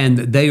 and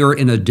they are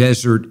in a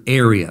desert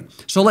area.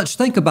 So let's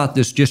think about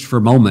this just for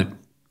a moment.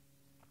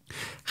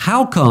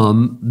 How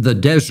come the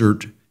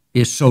desert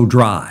is so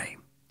dry?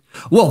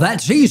 Well,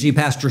 that's easy,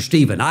 Pastor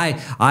Stephen.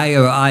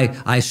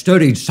 I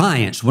studied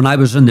science when I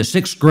was in the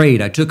 6th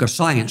grade. I took a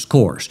science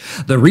course.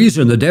 The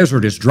reason the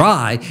desert is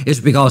dry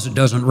is because it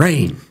doesn't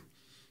rain.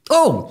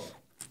 Oh,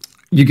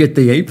 you get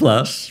the A+.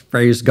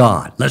 Praise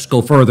God. Let's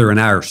go further in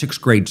our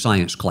 6th grade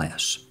science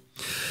class.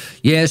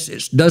 Yes,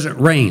 it doesn't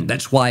rain.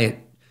 That's why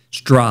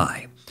it's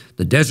dry.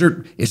 The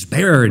desert is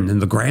barren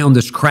and the ground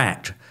is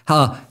cracked.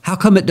 How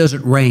come it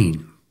doesn't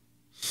rain?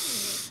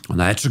 Well,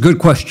 that's a good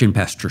question,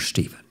 Pastor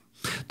Stephen.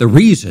 The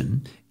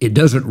reason it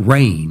doesn't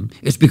rain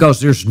is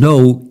because there's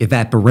no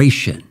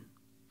evaporation.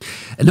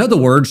 In other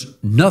words,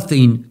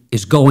 nothing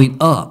is going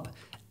up.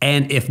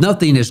 And if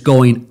nothing is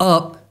going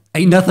up,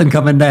 ain't nothing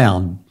coming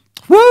down.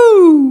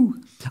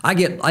 Woo! I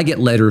get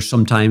letters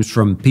sometimes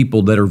from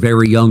people that are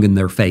very young in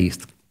their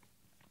faith.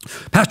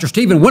 Pastor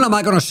Stephen, when am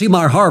I going to see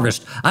my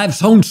harvest? I've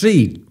sown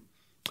seed.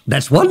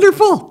 That's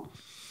wonderful.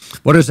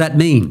 What does that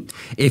mean?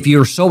 If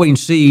you're sowing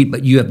seed,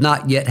 but you have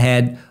not yet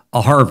had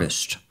a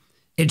harvest,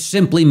 it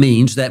simply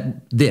means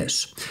that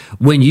this: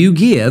 when you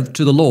give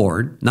to the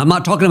Lord, now I'm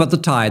not talking about the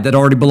tithe, that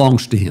already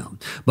belongs to him,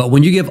 but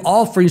when you give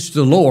offerings to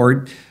the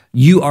Lord,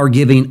 you are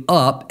giving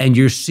up and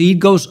your seed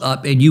goes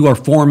up and you are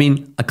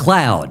forming a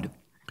cloud.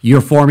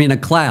 You're forming a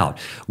cloud.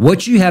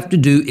 What you have to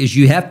do is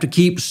you have to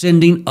keep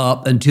sending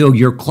up until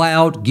your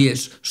cloud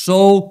gets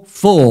so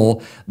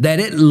full that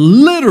it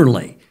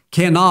literally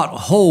cannot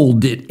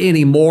hold it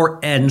anymore,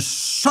 and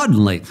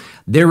suddenly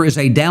there is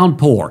a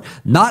downpour,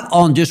 not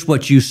on just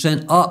what you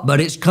sent up,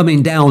 but it's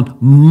coming down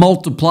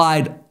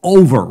multiplied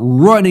over,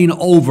 running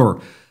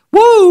over.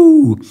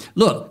 Woo!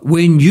 Look,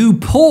 when you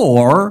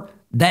pour,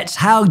 that's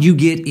how you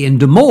get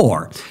into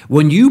more.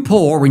 When you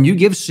pour, when you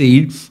give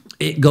seed,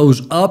 it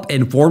goes up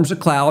and forms a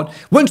cloud.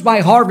 When's my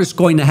harvest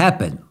going to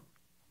happen?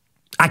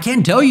 I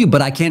can't tell you,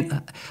 but I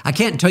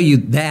can't tell you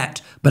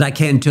that, but I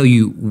can tell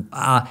you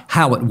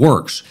how it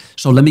works.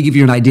 So let me give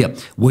you an idea.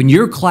 When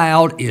your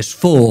cloud is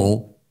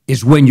full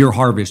is when your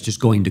harvest is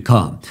going to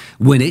come.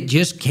 When it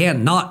just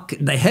cannot,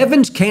 the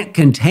heavens can't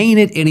contain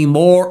it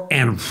anymore,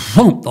 and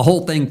boom, the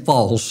whole thing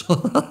falls.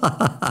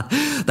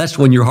 That's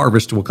when your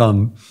harvest will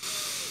come.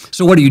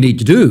 So what do you need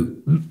to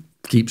do?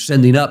 Keep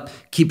sending up,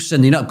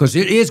 because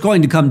it is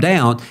going to come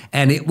down,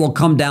 and it will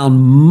come down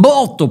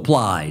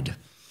multiplied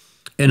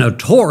in a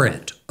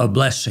torrent of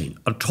blessing,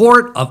 a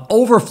torrent of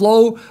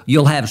overflow.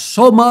 You'll have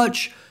so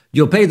much,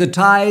 you'll pay the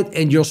tithe,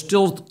 and you'll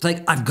still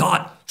think, I've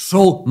got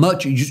so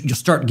much. You'll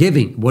start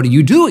giving. What are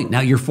you doing?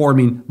 Now you're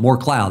forming more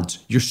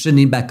clouds. You're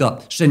sending back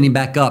up, sending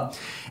back up.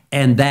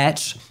 And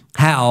that's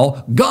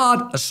how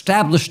God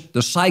established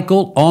the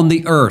cycle on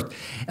the earth.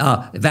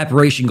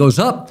 Evaporation goes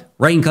up,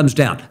 rain comes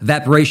down.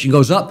 Evaporation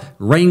goes up,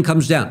 rain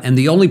comes down. And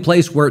the only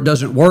place where it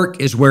doesn't work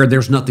is where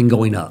there's nothing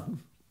going up.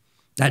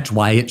 That's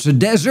why it's a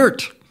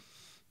desert.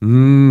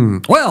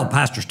 Well,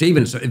 Pastor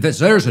Stephen, if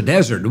there's a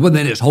desert, well,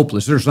 then it's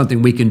hopeless. There's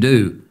nothing we can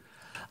do.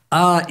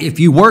 If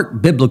you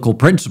work biblical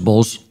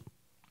principles,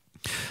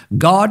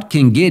 God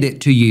can get it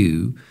to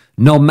you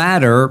no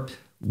matter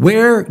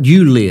where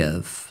you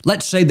live.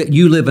 Let's say that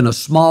you live in a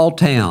small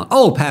town.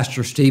 Oh,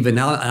 Pastor Stephen,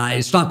 now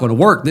it's not going to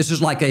work. This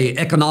is like an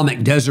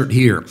economic desert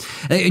here.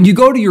 And you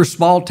go to your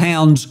small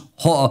town's,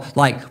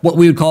 like what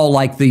we would call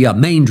like the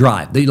main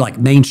drive, like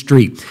Main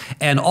Street.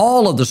 And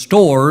all of the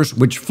stores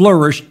which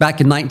flourished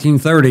back in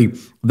 1930,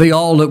 they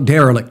all look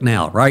derelict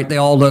now, right? They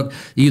all look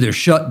either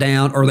shut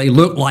down or they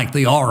look like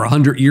they are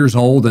 100 years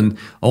old and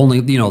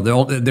only,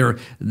 they're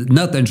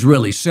nothing's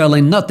really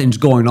selling, nothing's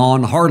going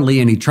on,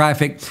 hardly any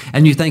traffic.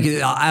 And you think,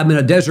 I'm in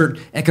a desert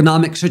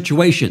economic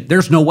situation.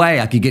 There's no way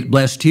I could get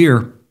blessed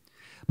here.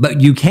 But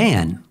you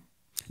can.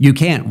 You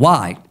can't.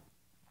 Why?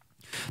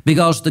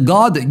 Because the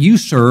God that you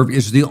serve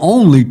is the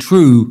only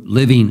true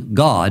living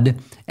God,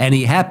 and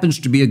he happens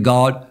to be a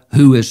God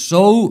who is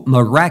so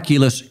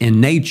miraculous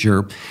in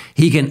nature,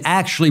 he can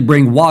actually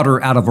bring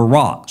water out of a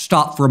rock.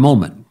 Stop for a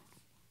moment.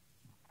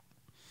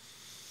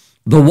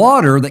 The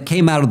water that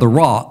came out of the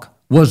rock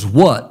was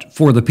what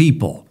for the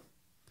people?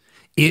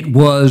 It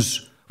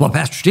was, well,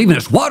 Pastor Stephen,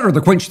 it's water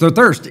to quench their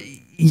thirst.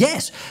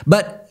 Yes,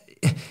 but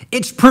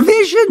it's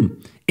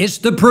provision. It's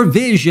the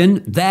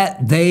provision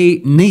that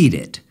they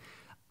needed.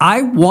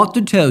 I want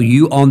to tell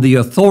you on the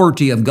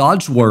authority of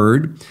God's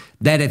word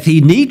that if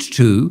he needs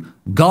to,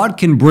 God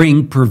can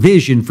bring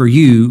provision for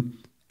you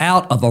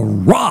out of a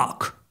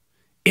rock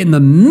in the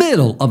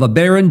middle of a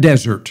barren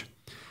desert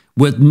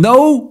with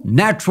no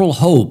natural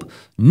hope,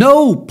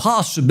 no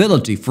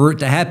possibility for it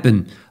to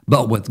happen.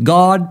 But with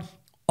God,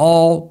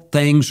 all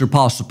things are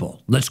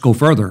possible. Let's go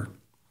further.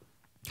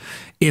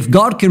 If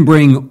God can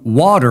bring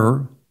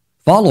water,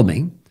 follow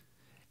me,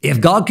 if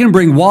God can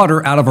bring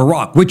water out of a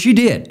rock, which he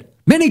did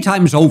many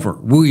times over,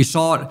 we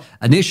saw it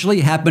initially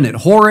happen at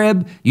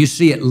Horeb, you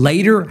see it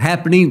later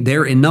happening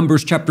there in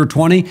Numbers chapter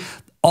 20.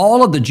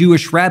 All of the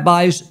Jewish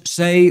rabbis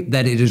say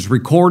that it is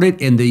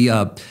recorded in the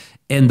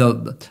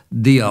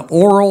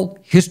oral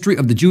history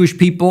of the Jewish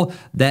people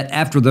that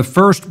after the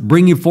first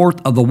bringing forth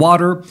of the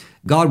water,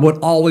 God would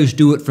always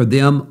do it for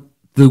them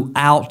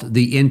throughout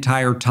the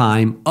entire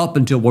time up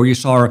until where you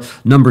saw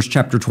Numbers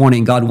chapter 20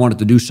 and God wanted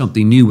to do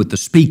something new with the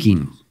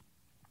speaking.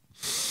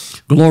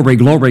 Glory,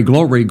 glory,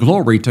 glory,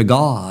 glory to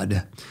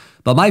God.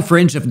 But my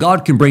friends, if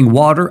God can bring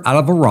water out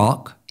of a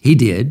rock, he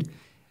did.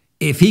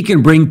 If he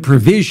can bring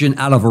provision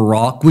out of a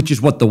rock, which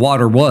is what the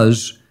water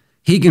was,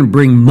 he can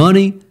bring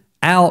money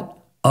out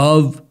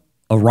of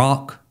a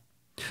rock.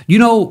 You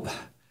know,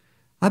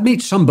 I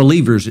meet some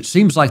believers, it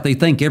seems like they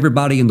think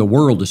everybody in the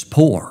world is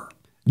poor.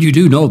 You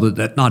do know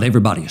that not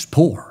everybody is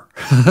poor.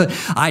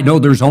 I know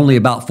there's only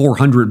about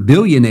 400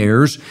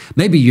 billionaires.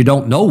 Maybe you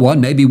don't know one.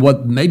 Maybe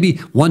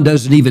one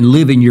doesn't even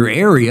live in your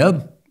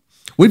area.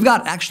 We've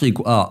got actually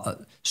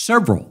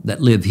several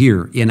that live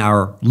here in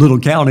our little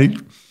county.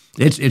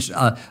 It's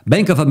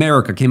Bank of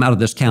America came out of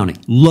this county.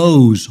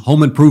 Lowe's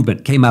Home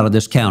Improvement came out of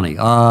this county.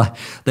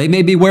 They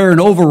may be wearing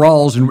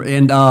overalls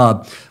and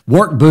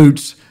work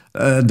boots.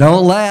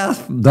 Don't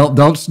laugh.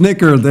 Don't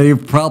snicker.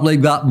 They've probably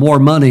got more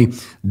money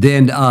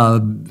than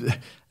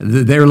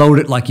they're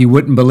loaded like you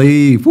wouldn't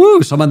believe.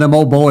 Woo, some of them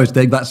old boys,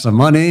 they've got some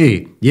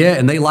money. Yeah,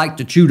 and they like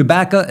to chew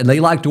tobacco, and they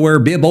like to wear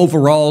bib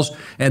overalls,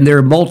 and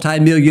they're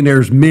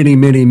multimillionaires many,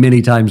 many,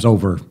 many times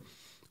over.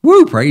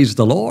 Woo, praise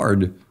the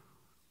Lord.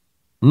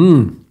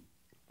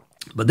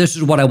 But this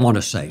is what I want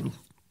to say,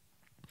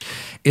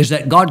 is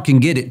that God can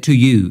get it to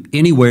you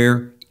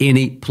anywhere,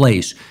 any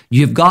place.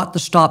 You've got to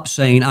stop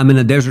saying, I'm in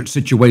a desert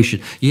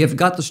situation. You've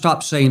got to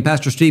stop saying,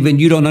 Pastor Stephen,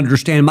 you don't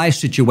understand my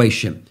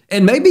situation.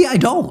 And maybe I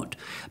don't.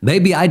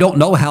 Maybe I don't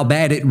know how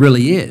bad it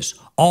really is.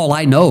 All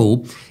I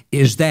know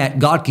is that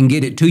God can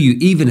get it to you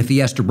even if he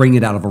has to bring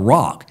it out of a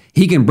rock.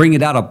 He can bring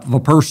it out of a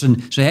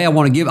person, say, hey, I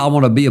want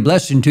to be a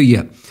blessing to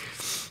you.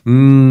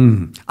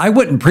 I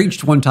went and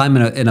preached one time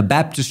in a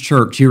Baptist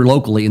church here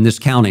locally in this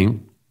county.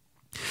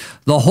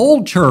 The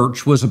whole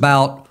church was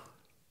about,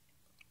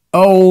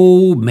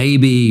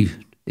 maybe,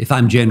 if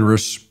I'm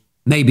generous,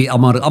 maybe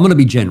I'm gonna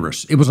be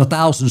generous. It was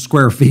 1,000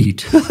 square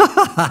feet. It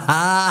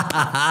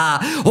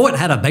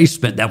had a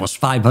basement that was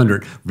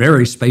 500,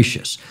 very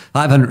spacious,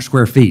 500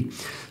 square feet.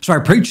 So I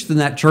preached in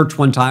that church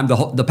one time.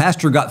 The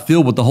pastor got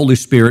filled with the Holy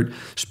Spirit,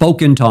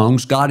 spoke in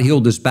tongues. God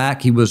healed his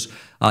back. He was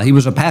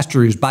a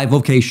pastor. He was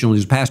bivocational. He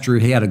was a pastor.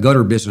 He had a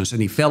gutter business,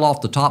 and he fell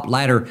off the top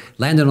ladder,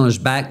 landed on his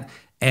back,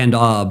 and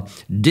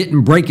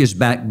didn't break his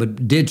back,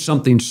 but did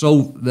something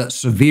so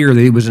severe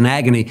that he was in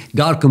agony.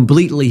 God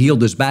completely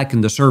healed his back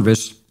in the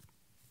service,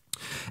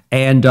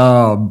 and did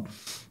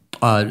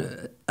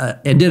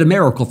a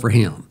miracle for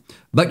him.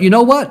 But you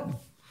know what?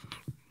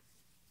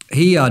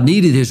 He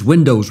needed his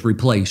windows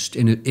replaced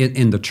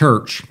in the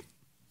church.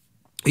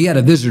 He had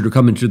a visitor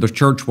come into the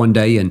church one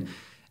day, and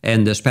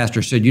this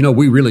pastor said,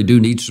 we really do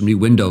need some new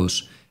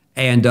windows.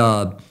 And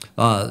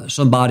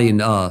somebody in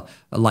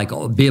like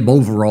a bib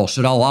overall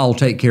said, I'll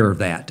take care of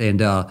that, and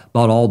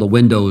bought all the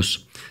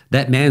windows.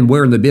 That man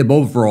wearing the bib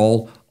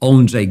overall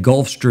owns a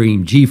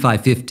Gulfstream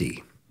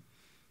G550.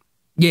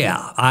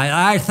 Yeah,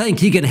 I think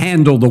he can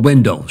handle the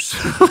windows.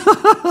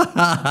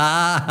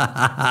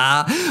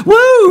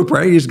 Woo,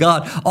 praise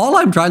God. All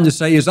I'm trying to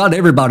say is not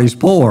everybody's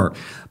poor.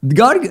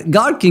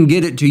 God can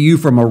get it to you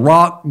from a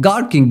rock.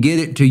 God can get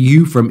it to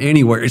you from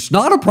anywhere. It's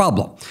not a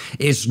problem.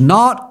 It's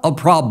not a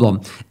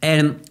problem.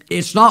 And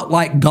it's not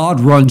like God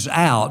runs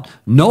out,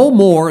 no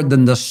more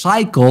than the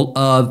cycle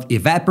of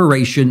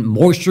evaporation,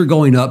 moisture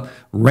going up,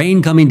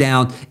 rain coming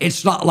down.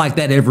 It's not like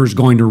that ever is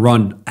going to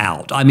run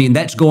out. I mean,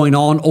 that's going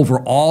on over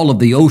all of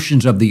the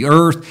oceans of the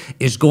earth.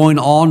 It's going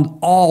on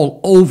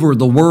all over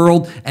the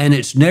world, and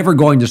it's never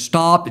going to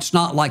stop. It's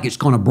not like it's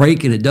going to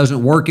break and it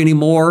doesn't work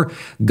anymore.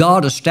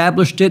 God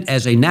established it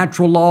as a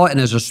natural law and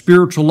as a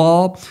spiritual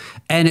law.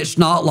 And it's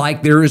not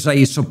like there is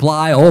a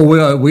supply.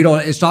 We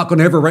don't. It's not going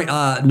to ever rain.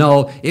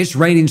 No, it's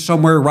raining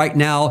somewhere right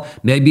now.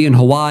 Maybe in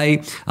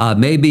Hawaii.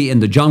 Maybe in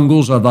the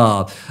jungles of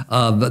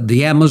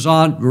the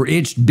Amazon, where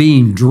it's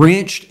being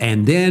drenched.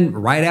 And then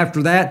right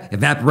after that,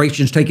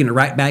 evaporation's taking it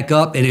right back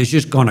up, and it's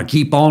just going to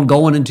keep on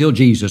going until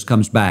Jesus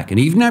comes back. And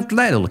even after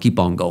that, it'll keep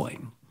on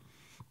going.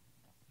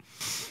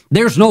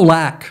 There's no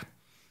lack.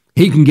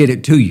 He can get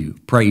it to you.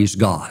 Praise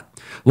God.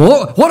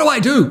 Well, what do I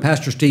do,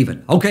 Pastor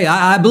Stephen? Okay,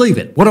 I believe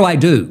it. What do I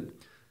do?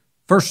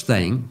 First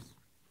thing,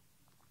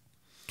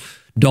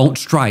 don't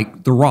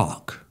strike the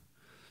rock.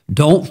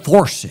 Don't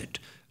force it.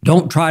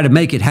 Don't try to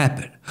make it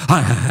happen.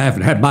 I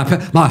haven't had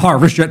my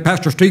harvest yet,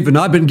 Pastor Stephen.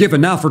 I've been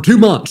giving now for 2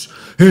 months.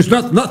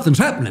 Nothing's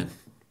happening.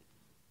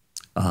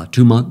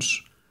 2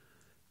 months,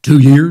 2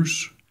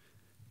 years.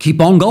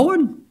 Keep on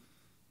going.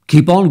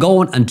 Keep on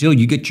going until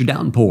you get your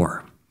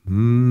downpour.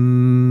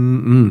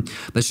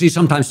 But see,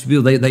 sometimes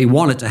people, they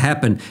want it to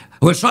happen.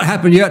 Well, it's not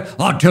happened yet.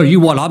 I'll tell you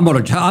what, I'm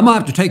going to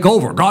have to take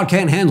over. God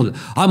can't handle it.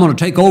 I'm going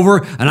to take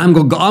over, and I'm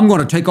going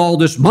to take all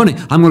this money.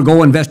 I'm going to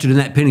go invest it in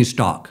that penny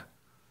stock.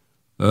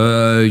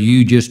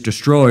 You just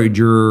destroyed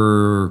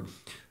your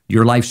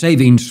life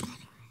savings.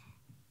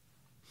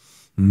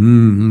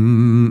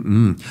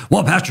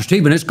 Well, Pastor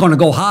Stephen, it's going to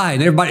go high,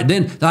 and everybody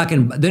then I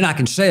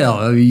can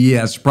sell.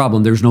 Yeah, it's a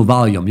problem. There's no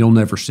volume. You'll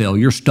never sell.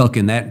 You're stuck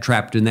in that,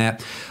 trapped in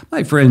that.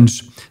 My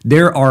friends,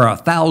 there are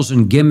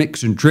 1,000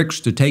 gimmicks and tricks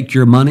to take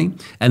your money,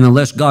 and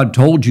unless God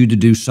told you to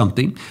do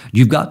something,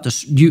 you've got to.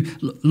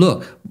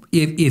 Look.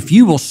 If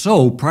you will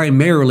sow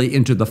primarily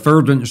into the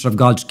furtherance of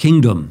God's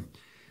kingdom,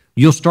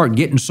 you'll start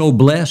getting so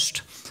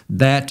blessed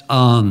that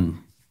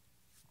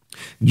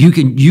you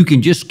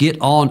can just get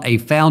on a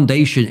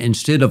foundation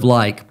instead of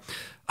like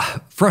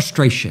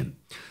frustration.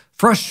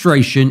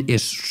 Frustration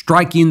is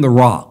striking the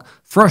rock.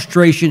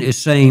 Frustration is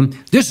saying,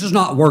 this is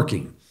not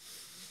working.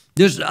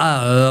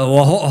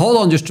 Hold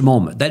on just a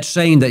moment. That's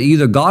saying that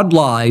either God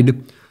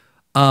lied,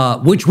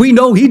 which we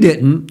know he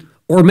didn't,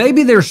 or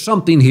maybe there's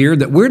something here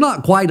that we're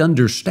not quite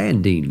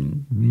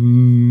understanding.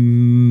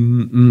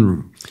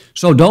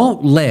 So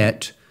don't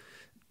let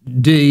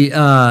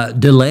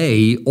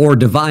delay or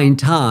divine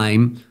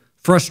time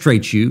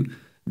frustrate you.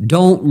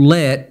 Don't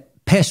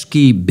let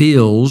pesky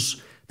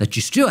bills that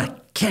you still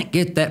can't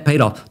get that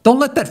paid off. Don't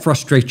let that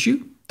frustrate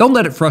you. Don't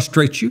let it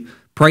frustrate you.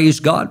 Praise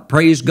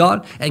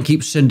God, and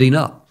keep sending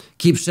up.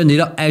 Keep sending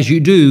up. As you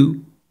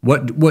do,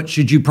 what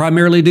should you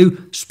primarily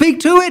do? Speak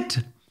to it.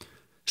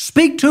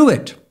 Speak to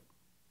it.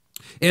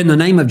 In the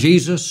name of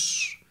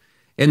Jesus,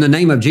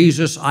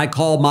 I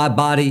call my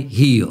body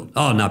healed.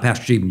 Oh, now,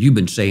 Pastor Stephen, you've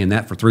been saying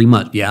that for 3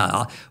 months.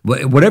 Yeah,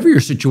 whatever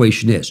your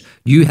situation is,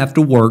 you have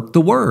to work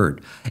the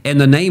word. In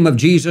the name of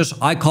Jesus,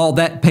 I call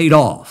that paid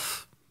off.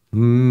 You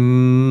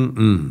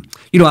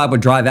know, I would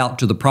drive out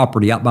to the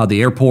property out by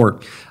the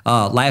airport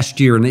last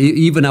year, and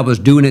even I was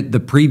doing it the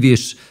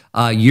previous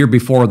year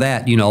before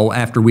that, you know,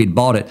 after we'd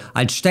bought it.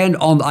 I'd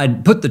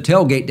put the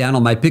tailgate down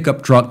on my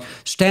pickup truck,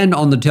 stand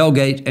on the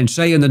tailgate and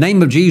say, in the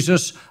name of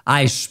Jesus,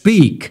 I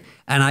speak,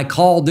 and I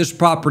call this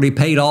property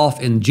paid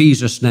off in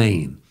Jesus'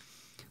 name.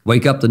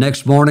 Wake up the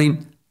next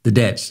morning, the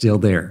debt's still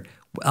there.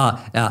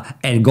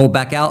 And go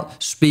back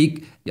out,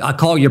 speak, I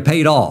call you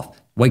paid off.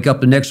 Wake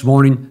up the next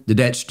morning, the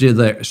debt's still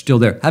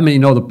there. How many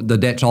know the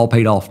debt's all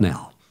paid off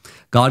now?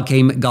 God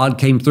came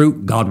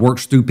through. God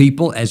works through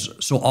people, as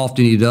so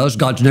often he does.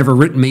 God's never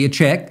written me a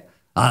check.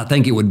 I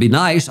think it would be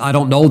nice. I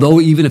don't know,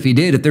 though, even if he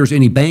did, if there's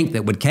any bank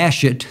that would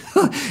cash it,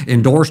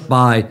 endorsed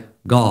by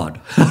God.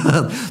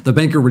 The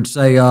banker would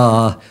say,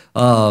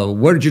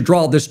 where did you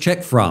draw this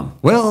check from?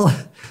 Well,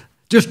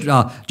 just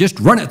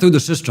run it through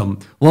the system.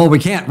 Well, we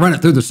can't run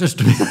it through the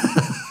system.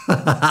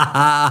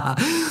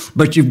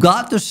 But you've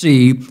got to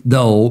see,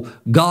 though,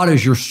 God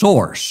is your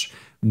source.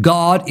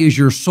 God is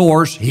your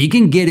source. He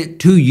can get it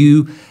to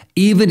you,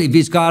 even if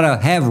he's got to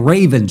have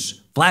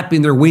ravens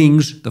flapping their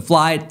wings to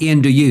fly it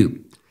into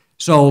you.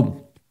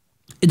 So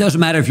it doesn't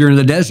matter if you're in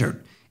the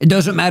desert. It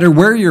doesn't matter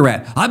where you're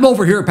at. I'm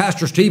over here,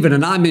 Pastor Stephen,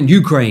 and I'm in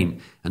Ukraine,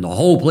 and the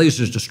whole place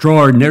is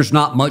destroyed, and there's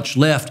not much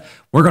left.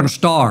 We're going to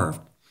starve.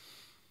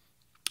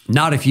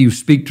 Not if you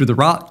speak to the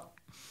rock.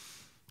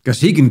 Because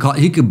he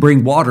can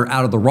bring water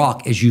out of the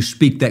rock as you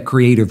speak that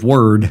creative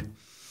word.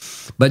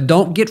 But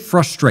don't get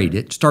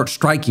frustrated. Start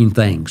striking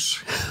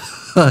things.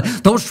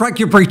 Don't strike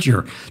your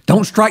preacher.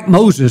 Don't strike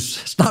Moses.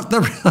 Stop the...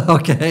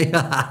 Okay.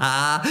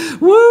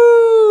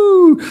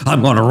 Woo!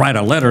 I'm going to write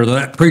a letter to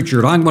that preacher,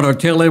 and I'm going to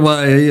tell him...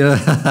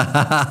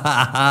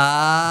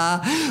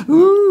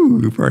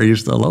 Ooh,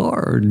 praise the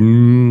Lord.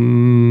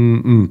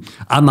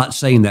 I'm not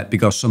saying that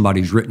because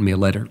somebody's written me a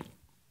letter.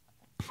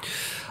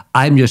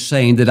 I'm just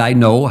saying that I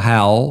know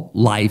how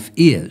life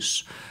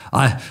is.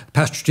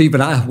 Pastor Stephen,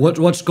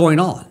 what's going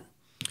on?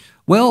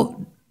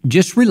 Well,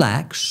 just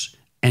relax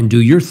and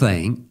do your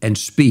thing and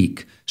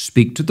speak.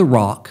 Speak to the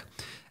rock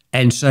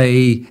and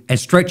say, and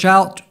stretch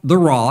out the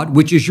rod,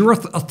 which is your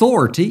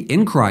authority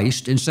in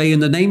Christ, and say, in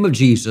the name of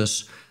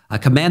Jesus, I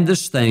command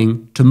this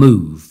thing to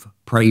move.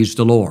 Praise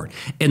the Lord.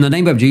 In the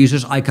name of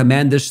Jesus, I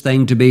command this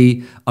thing to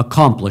be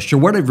accomplished, or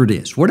whatever it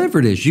is. Whatever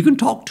it is, you can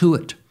talk to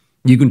it.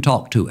 You can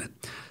talk to it.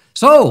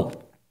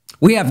 So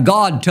we have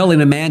God telling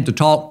a man to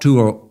talk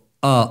to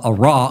a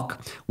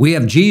rock. We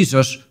have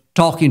Jesus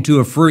talking to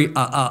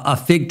a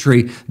fig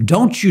tree.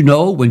 Don't you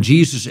know when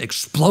Jesus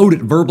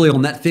exploded verbally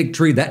on that fig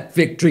tree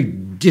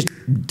just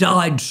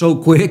died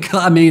so quick?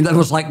 I mean, that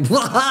was like,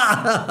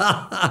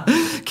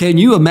 can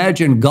you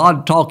imagine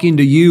God talking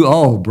to you?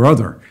 Oh,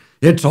 brother,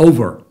 it's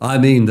over. I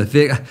mean,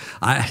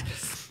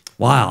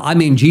 Wow. I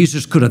mean,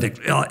 Jesus could have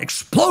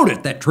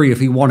exploded that tree if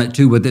he wanted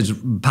to with his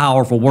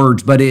powerful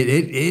words, but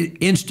it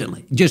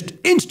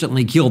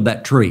instantly killed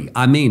that tree.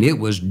 I mean, it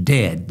was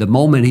dead the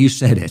moment he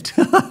said it.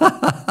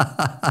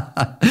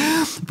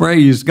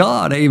 Praise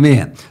God.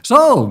 Amen.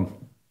 So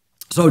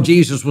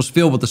Jesus was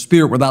filled with the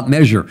Spirit without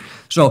measure.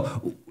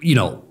 So,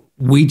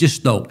 we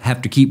just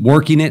have to keep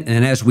working it.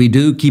 And as we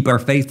do, keep our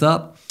faith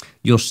up,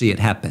 you'll see it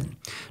happen.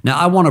 Now,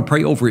 I want to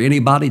pray over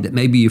anybody that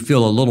maybe you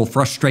feel a little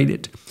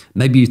frustrated.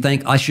 Maybe you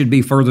think I should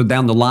be further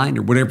down the line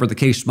or whatever the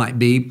case might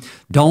be.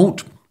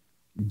 Don't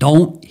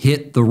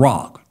hit the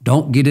rock.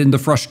 Don't get into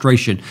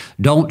frustration.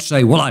 Don't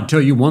say, well, I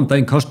tell you one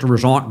thing,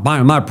 customers aren't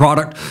buying my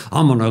product.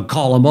 I'm going to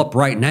call them up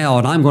right now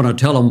and I'm going to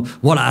tell them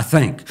what I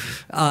think.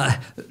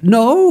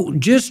 No,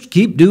 just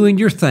keep doing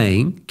your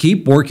thing.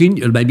 Keep working.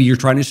 Maybe you're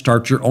trying to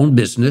start your own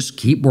business.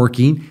 Keep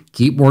working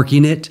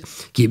it.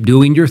 Keep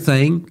doing your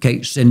thing.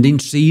 Okay, sending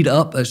seed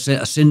up,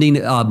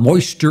 sending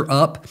moisture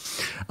up,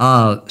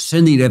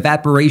 sending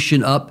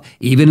evaporation up.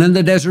 Even in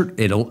the desert,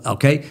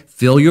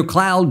 fill your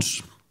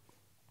clouds.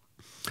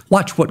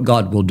 Watch what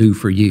God will do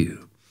for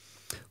you.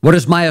 What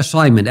is my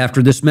assignment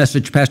after this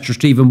message, Pastor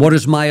Stephen? What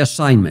is my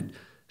assignment?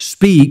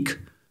 Speak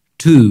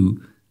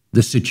to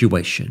the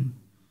situation.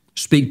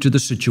 Speak to the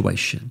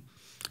situation.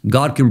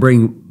 God can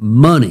bring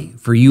money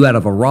for you out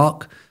of a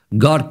rock.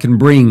 God can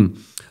bring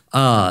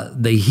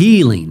the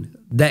healing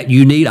that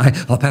you need.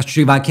 Pastor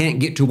Steve, I can't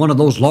get to one of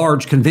those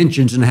large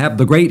conventions and have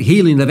the great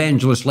healing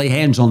evangelist lay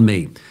hands on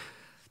me.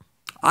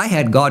 I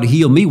had God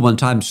heal me one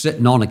time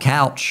sitting on a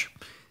couch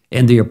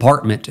in the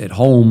apartment at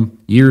home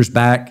years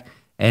back,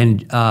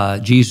 and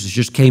Jesus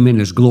just came in,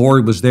 his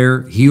glory was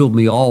there, healed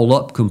me all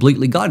up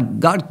completely.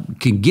 God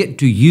can get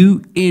to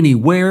you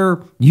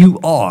anywhere you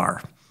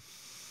are.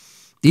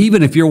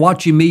 Even if you're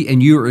watching me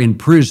and you're in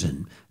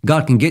prison,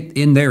 God can get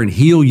in there and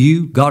heal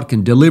you. God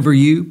can deliver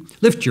you.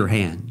 Lift your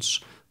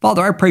hands.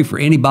 Father, I pray for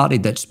anybody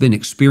that's been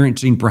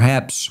experiencing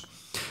perhaps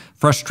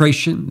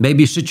frustration,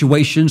 maybe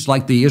situations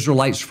like the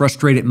Israelites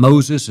frustrated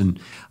Moses and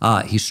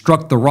he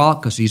struck the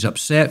rock because he's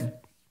upset.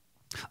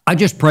 I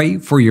just pray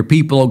for your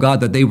people, oh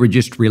God, that they would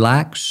just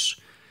relax,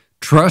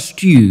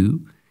 trust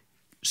you,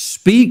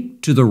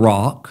 speak to the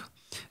rock,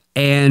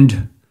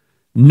 and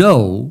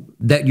know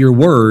that your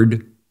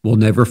word will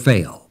never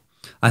fail.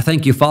 I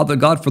thank you, Father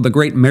God, for the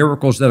great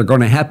miracles that are going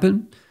to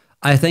happen.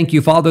 I thank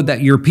you, Father, that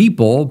your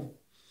people,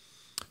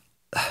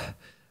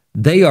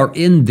 they are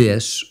in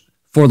this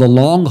for the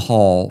long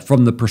haul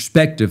from the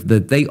perspective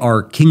that they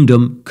are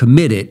kingdom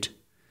committed,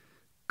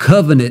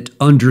 covenant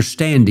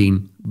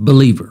understanding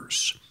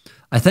believers.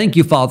 I thank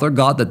you, Father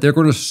God, that they're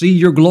going to see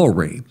your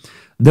glory.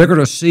 They're going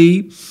to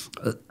see,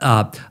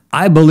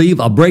 I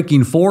believe, a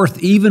breaking forth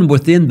even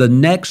within the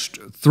next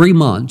 3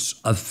 months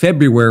of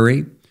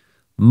February,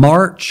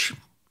 March,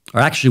 or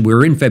actually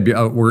we're in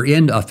February,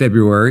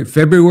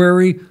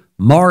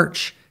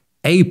 March,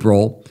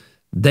 April.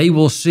 They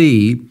will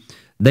see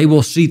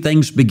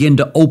things begin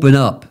to open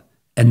up,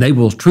 and they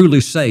will truly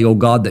say, oh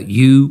God, that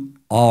you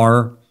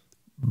are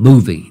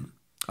moving.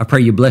 I pray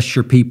you bless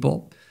your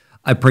people.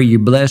 I pray you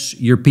bless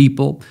your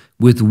people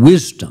with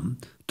wisdom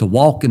to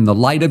walk in the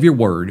light of your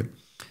word.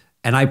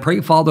 And I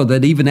pray, Father,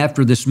 that even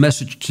after this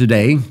message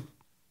today,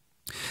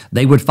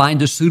 they would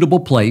find a suitable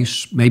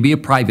place, maybe a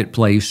private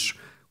place,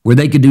 where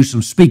they could do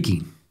some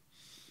speaking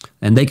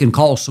and they can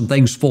call some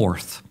things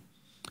forth.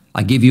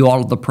 I give you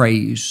all of the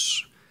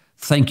praise.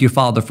 Thank you,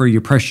 Father, for your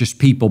precious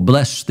people.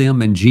 Bless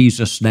them in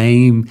Jesus'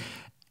 name.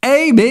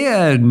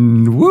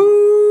 Amen.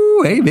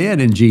 Woo! Amen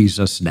in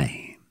Jesus' name.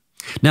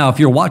 Now, if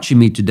you're watching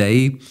me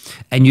today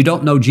and you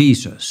don't know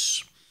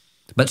Jesus,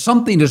 but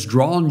something has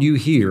drawn you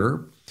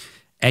here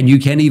and you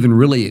can't even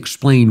really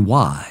explain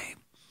why,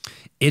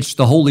 it's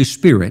the Holy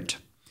Spirit,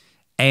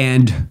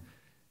 and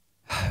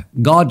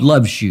God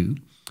loves you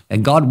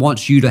and God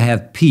wants you to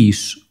have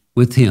peace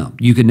with Him.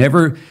 You can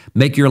never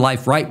make your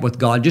life right with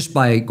God just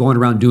by going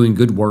around doing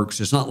good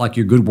works. It's not like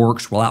your good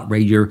works will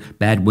outweigh your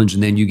bad ones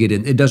and then you get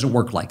in. It doesn't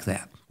work like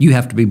that. You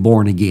have to be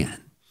born again.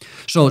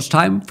 So it's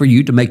time for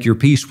you to make your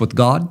peace with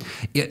God.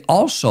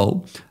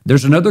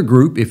 There's another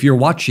group, if you're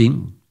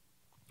watching,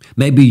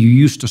 maybe you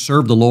used to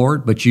serve the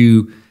Lord, but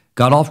you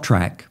got off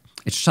track.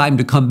 It's time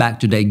to come back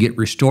today, get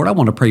restored. I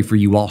want to pray for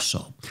you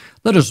also.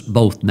 Let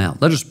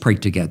us pray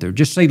together.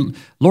 Just say,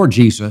 Lord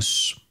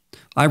Jesus,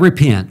 I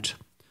repent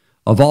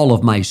of all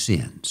of my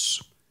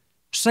sins.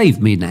 Save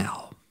me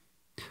now.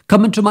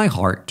 Come into my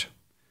heart.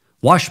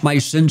 Wash my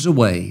sins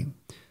away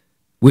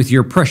with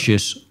your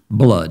precious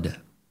blood.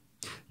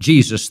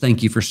 Jesus,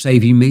 thank you for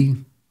saving me.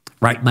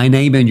 Write my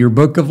name in your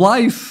book of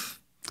life.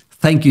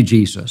 Thank you,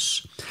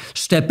 Jesus.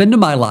 Step into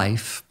my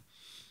life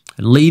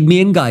and lead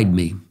me and guide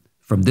me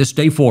from this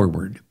day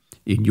forward.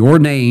 In your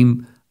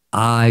name,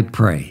 I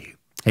pray.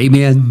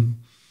 Amen.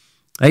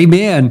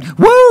 Amen.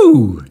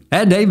 Woo!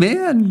 And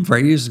amen.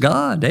 Praise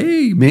God.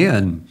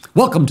 Amen.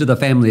 Welcome to the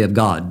family of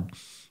God.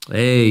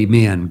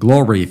 Amen.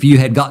 Glory. If you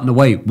had gotten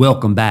away,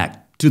 welcome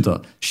back to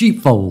the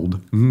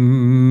sheepfold.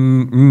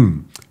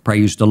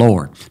 Praise the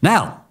Lord.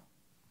 Now,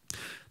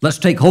 let's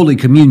take Holy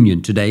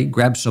Communion today.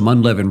 Grab some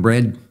unleavened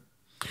bread.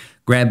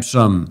 grab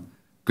some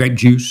grape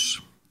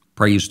juice.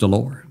 Praise the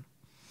Lord.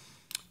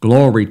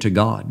 Glory to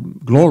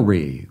God.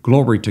 Glory,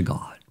 glory to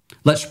God.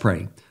 Let's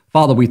pray.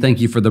 Father, we thank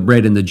you for the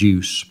bread and the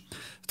juice.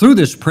 Through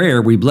this prayer,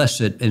 we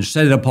bless it and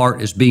set it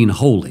apart as being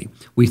holy.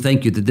 We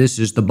thank you that this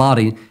is the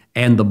body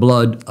and the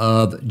blood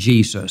of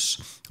Jesus.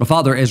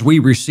 Father, as we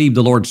receive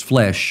the Lord's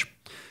flesh,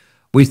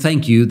 we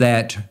thank you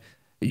that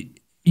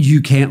you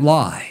can't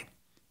lie.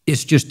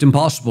 It's just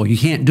impossible. You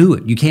can't do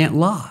it. You can't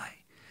lie.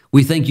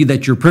 We thank you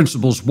that your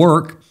principles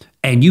work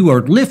and you are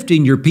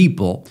lifting your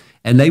people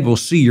and they will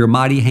see your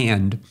mighty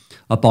hand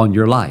upon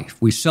your life.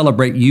 We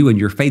celebrate you and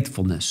your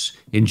faithfulness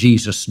in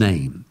Jesus'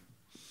 name.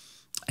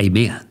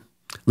 Amen.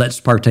 Let's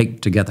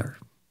partake together.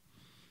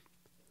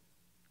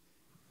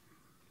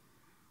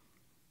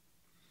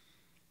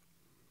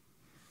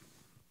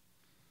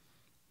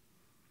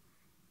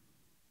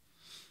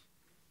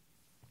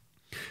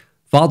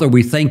 Father,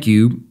 we thank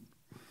you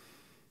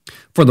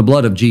for the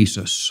blood of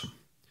Jesus.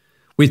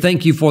 We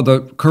thank you for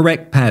the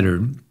correct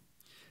pattern.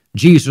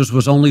 Jesus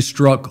was only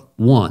struck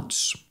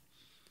once.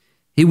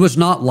 He was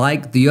not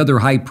like the other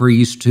high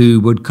priests who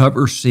would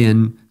cover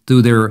sin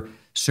through their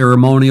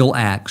ceremonial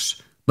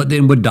acts, but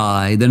then would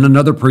die. Then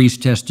another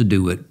priest has to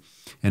do it.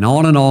 And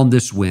on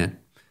this went,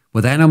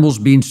 with animals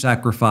being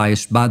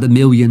sacrificed by the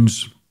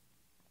millions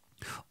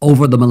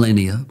over the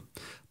millennia.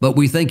 But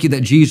we thank you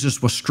that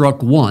Jesus was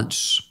struck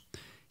once.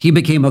 He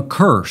became a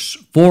curse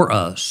for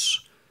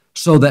us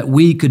so that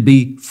we could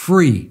be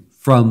free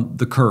from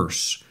the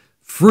curse,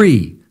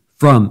 free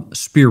from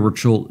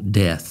spiritual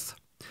death.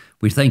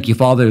 We thank you,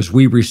 Father, as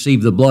we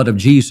receive the blood of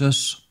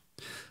Jesus,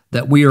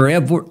 that we are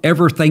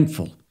ever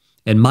thankful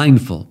and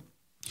mindful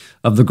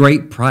of the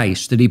great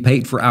price that he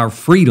paid for our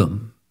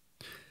freedom.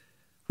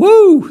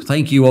 Woo!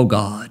 Thank you, O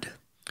God.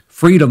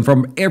 Freedom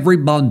from every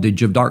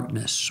bondage of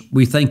darkness.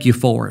 We thank you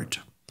for it.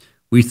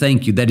 We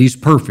thank you that he's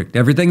perfect.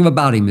 Everything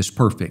about him is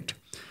perfect.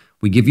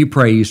 We give you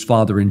praise,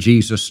 Father, in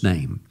Jesus'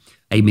 name.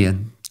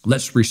 Amen.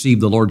 Let's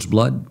receive the Lord's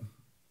blood.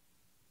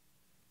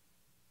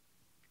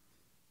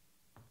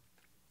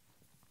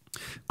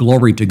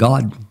 Glory to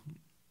God.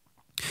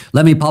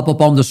 Let me pop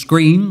up on the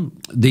screen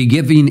the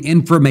giving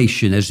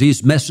information as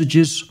these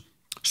messages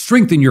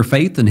strengthen your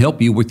faith and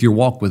help you with your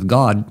walk with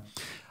God.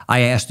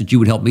 I ask that you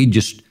would help me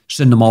just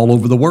send them all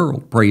over the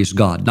world. Praise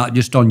God. Not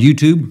just on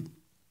YouTube,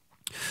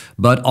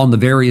 but on the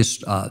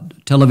various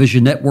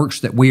television networks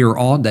that we are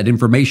on. That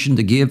information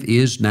to give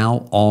is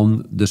now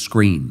on the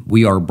screen.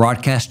 We are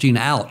broadcasting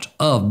out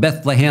of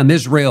Bethlehem,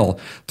 Israel,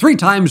 3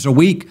 times a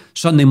week,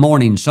 Sunday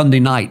morning, Sunday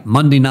night,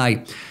 Monday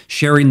night,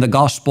 sharing the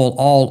gospel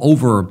all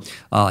over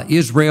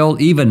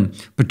Israel, even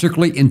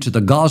particularly into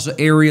the Gaza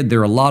area.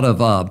 There are a lot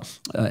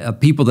of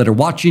people that are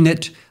watching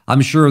it.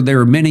 I'm sure there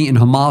are many in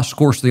Hamas. Of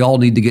course, they all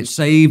need to get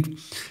saved,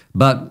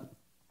 but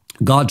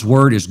God's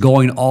word is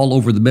going all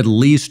over the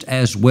Middle East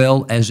as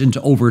well as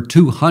into over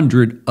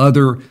 200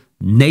 other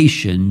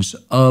nations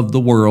of the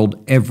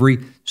world every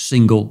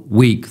single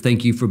week.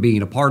 Thank you for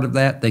being a part of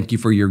that. Thank you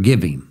for your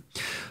giving.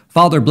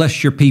 Father,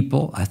 bless your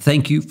people. I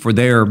thank you for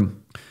their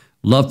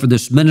love for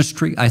this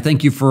ministry. I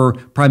thank you for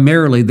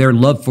primarily their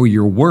love for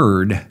your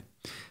word.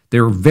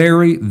 They're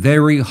very,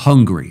 very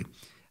hungry.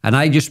 And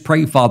I just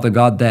pray, Father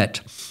God,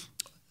 that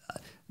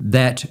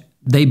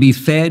they be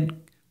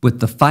fed with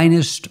the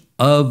finest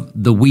of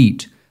the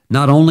wheat,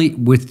 not only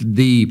with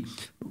the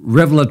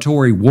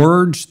revelatory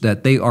words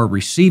that they are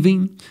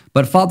receiving,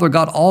 but Father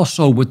God,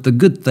 also with the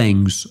good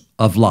things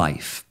of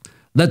life.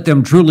 Let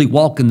them truly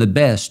walk in the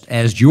best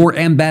as your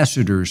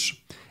ambassadors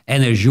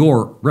and as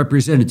your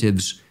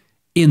representatives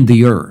in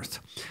the earth.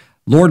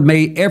 Lord,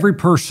 may every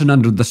person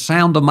under the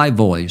sound of my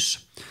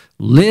voice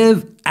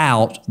live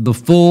out the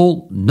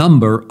full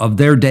number of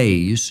their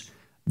days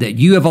that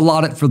you have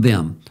allotted for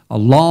them, a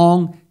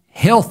long,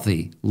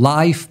 healthy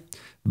life,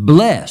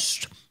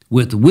 blessed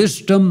with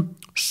wisdom,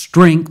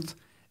 strength,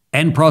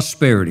 and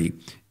prosperity.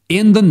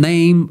 In the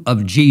name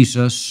of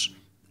Jesus,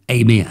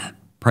 amen.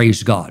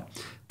 Praise God.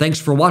 Thanks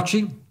for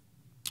watching.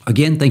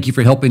 Again, thank you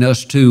for helping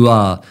us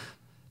to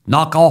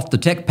knock off the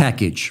tech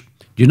package.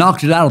 You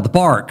knocked it out of the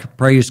park.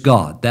 Praise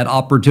God. That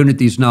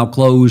opportunity is now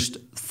closed.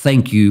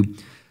 Thank you.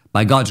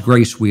 By God's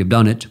grace, we have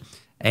done it.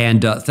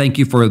 And thank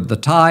you for the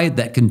tithe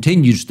that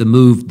continues to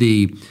move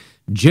the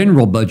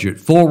general budget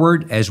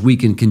forward as we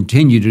can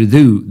continue to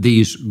do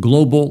these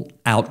global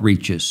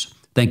outreaches.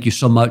 Thank you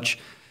so much.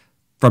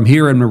 From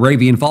here in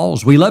Moravian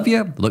Falls, we love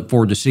you. Look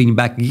forward to seeing you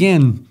back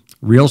again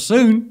real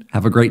soon.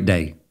 Have a great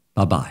day.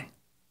 Bye-bye.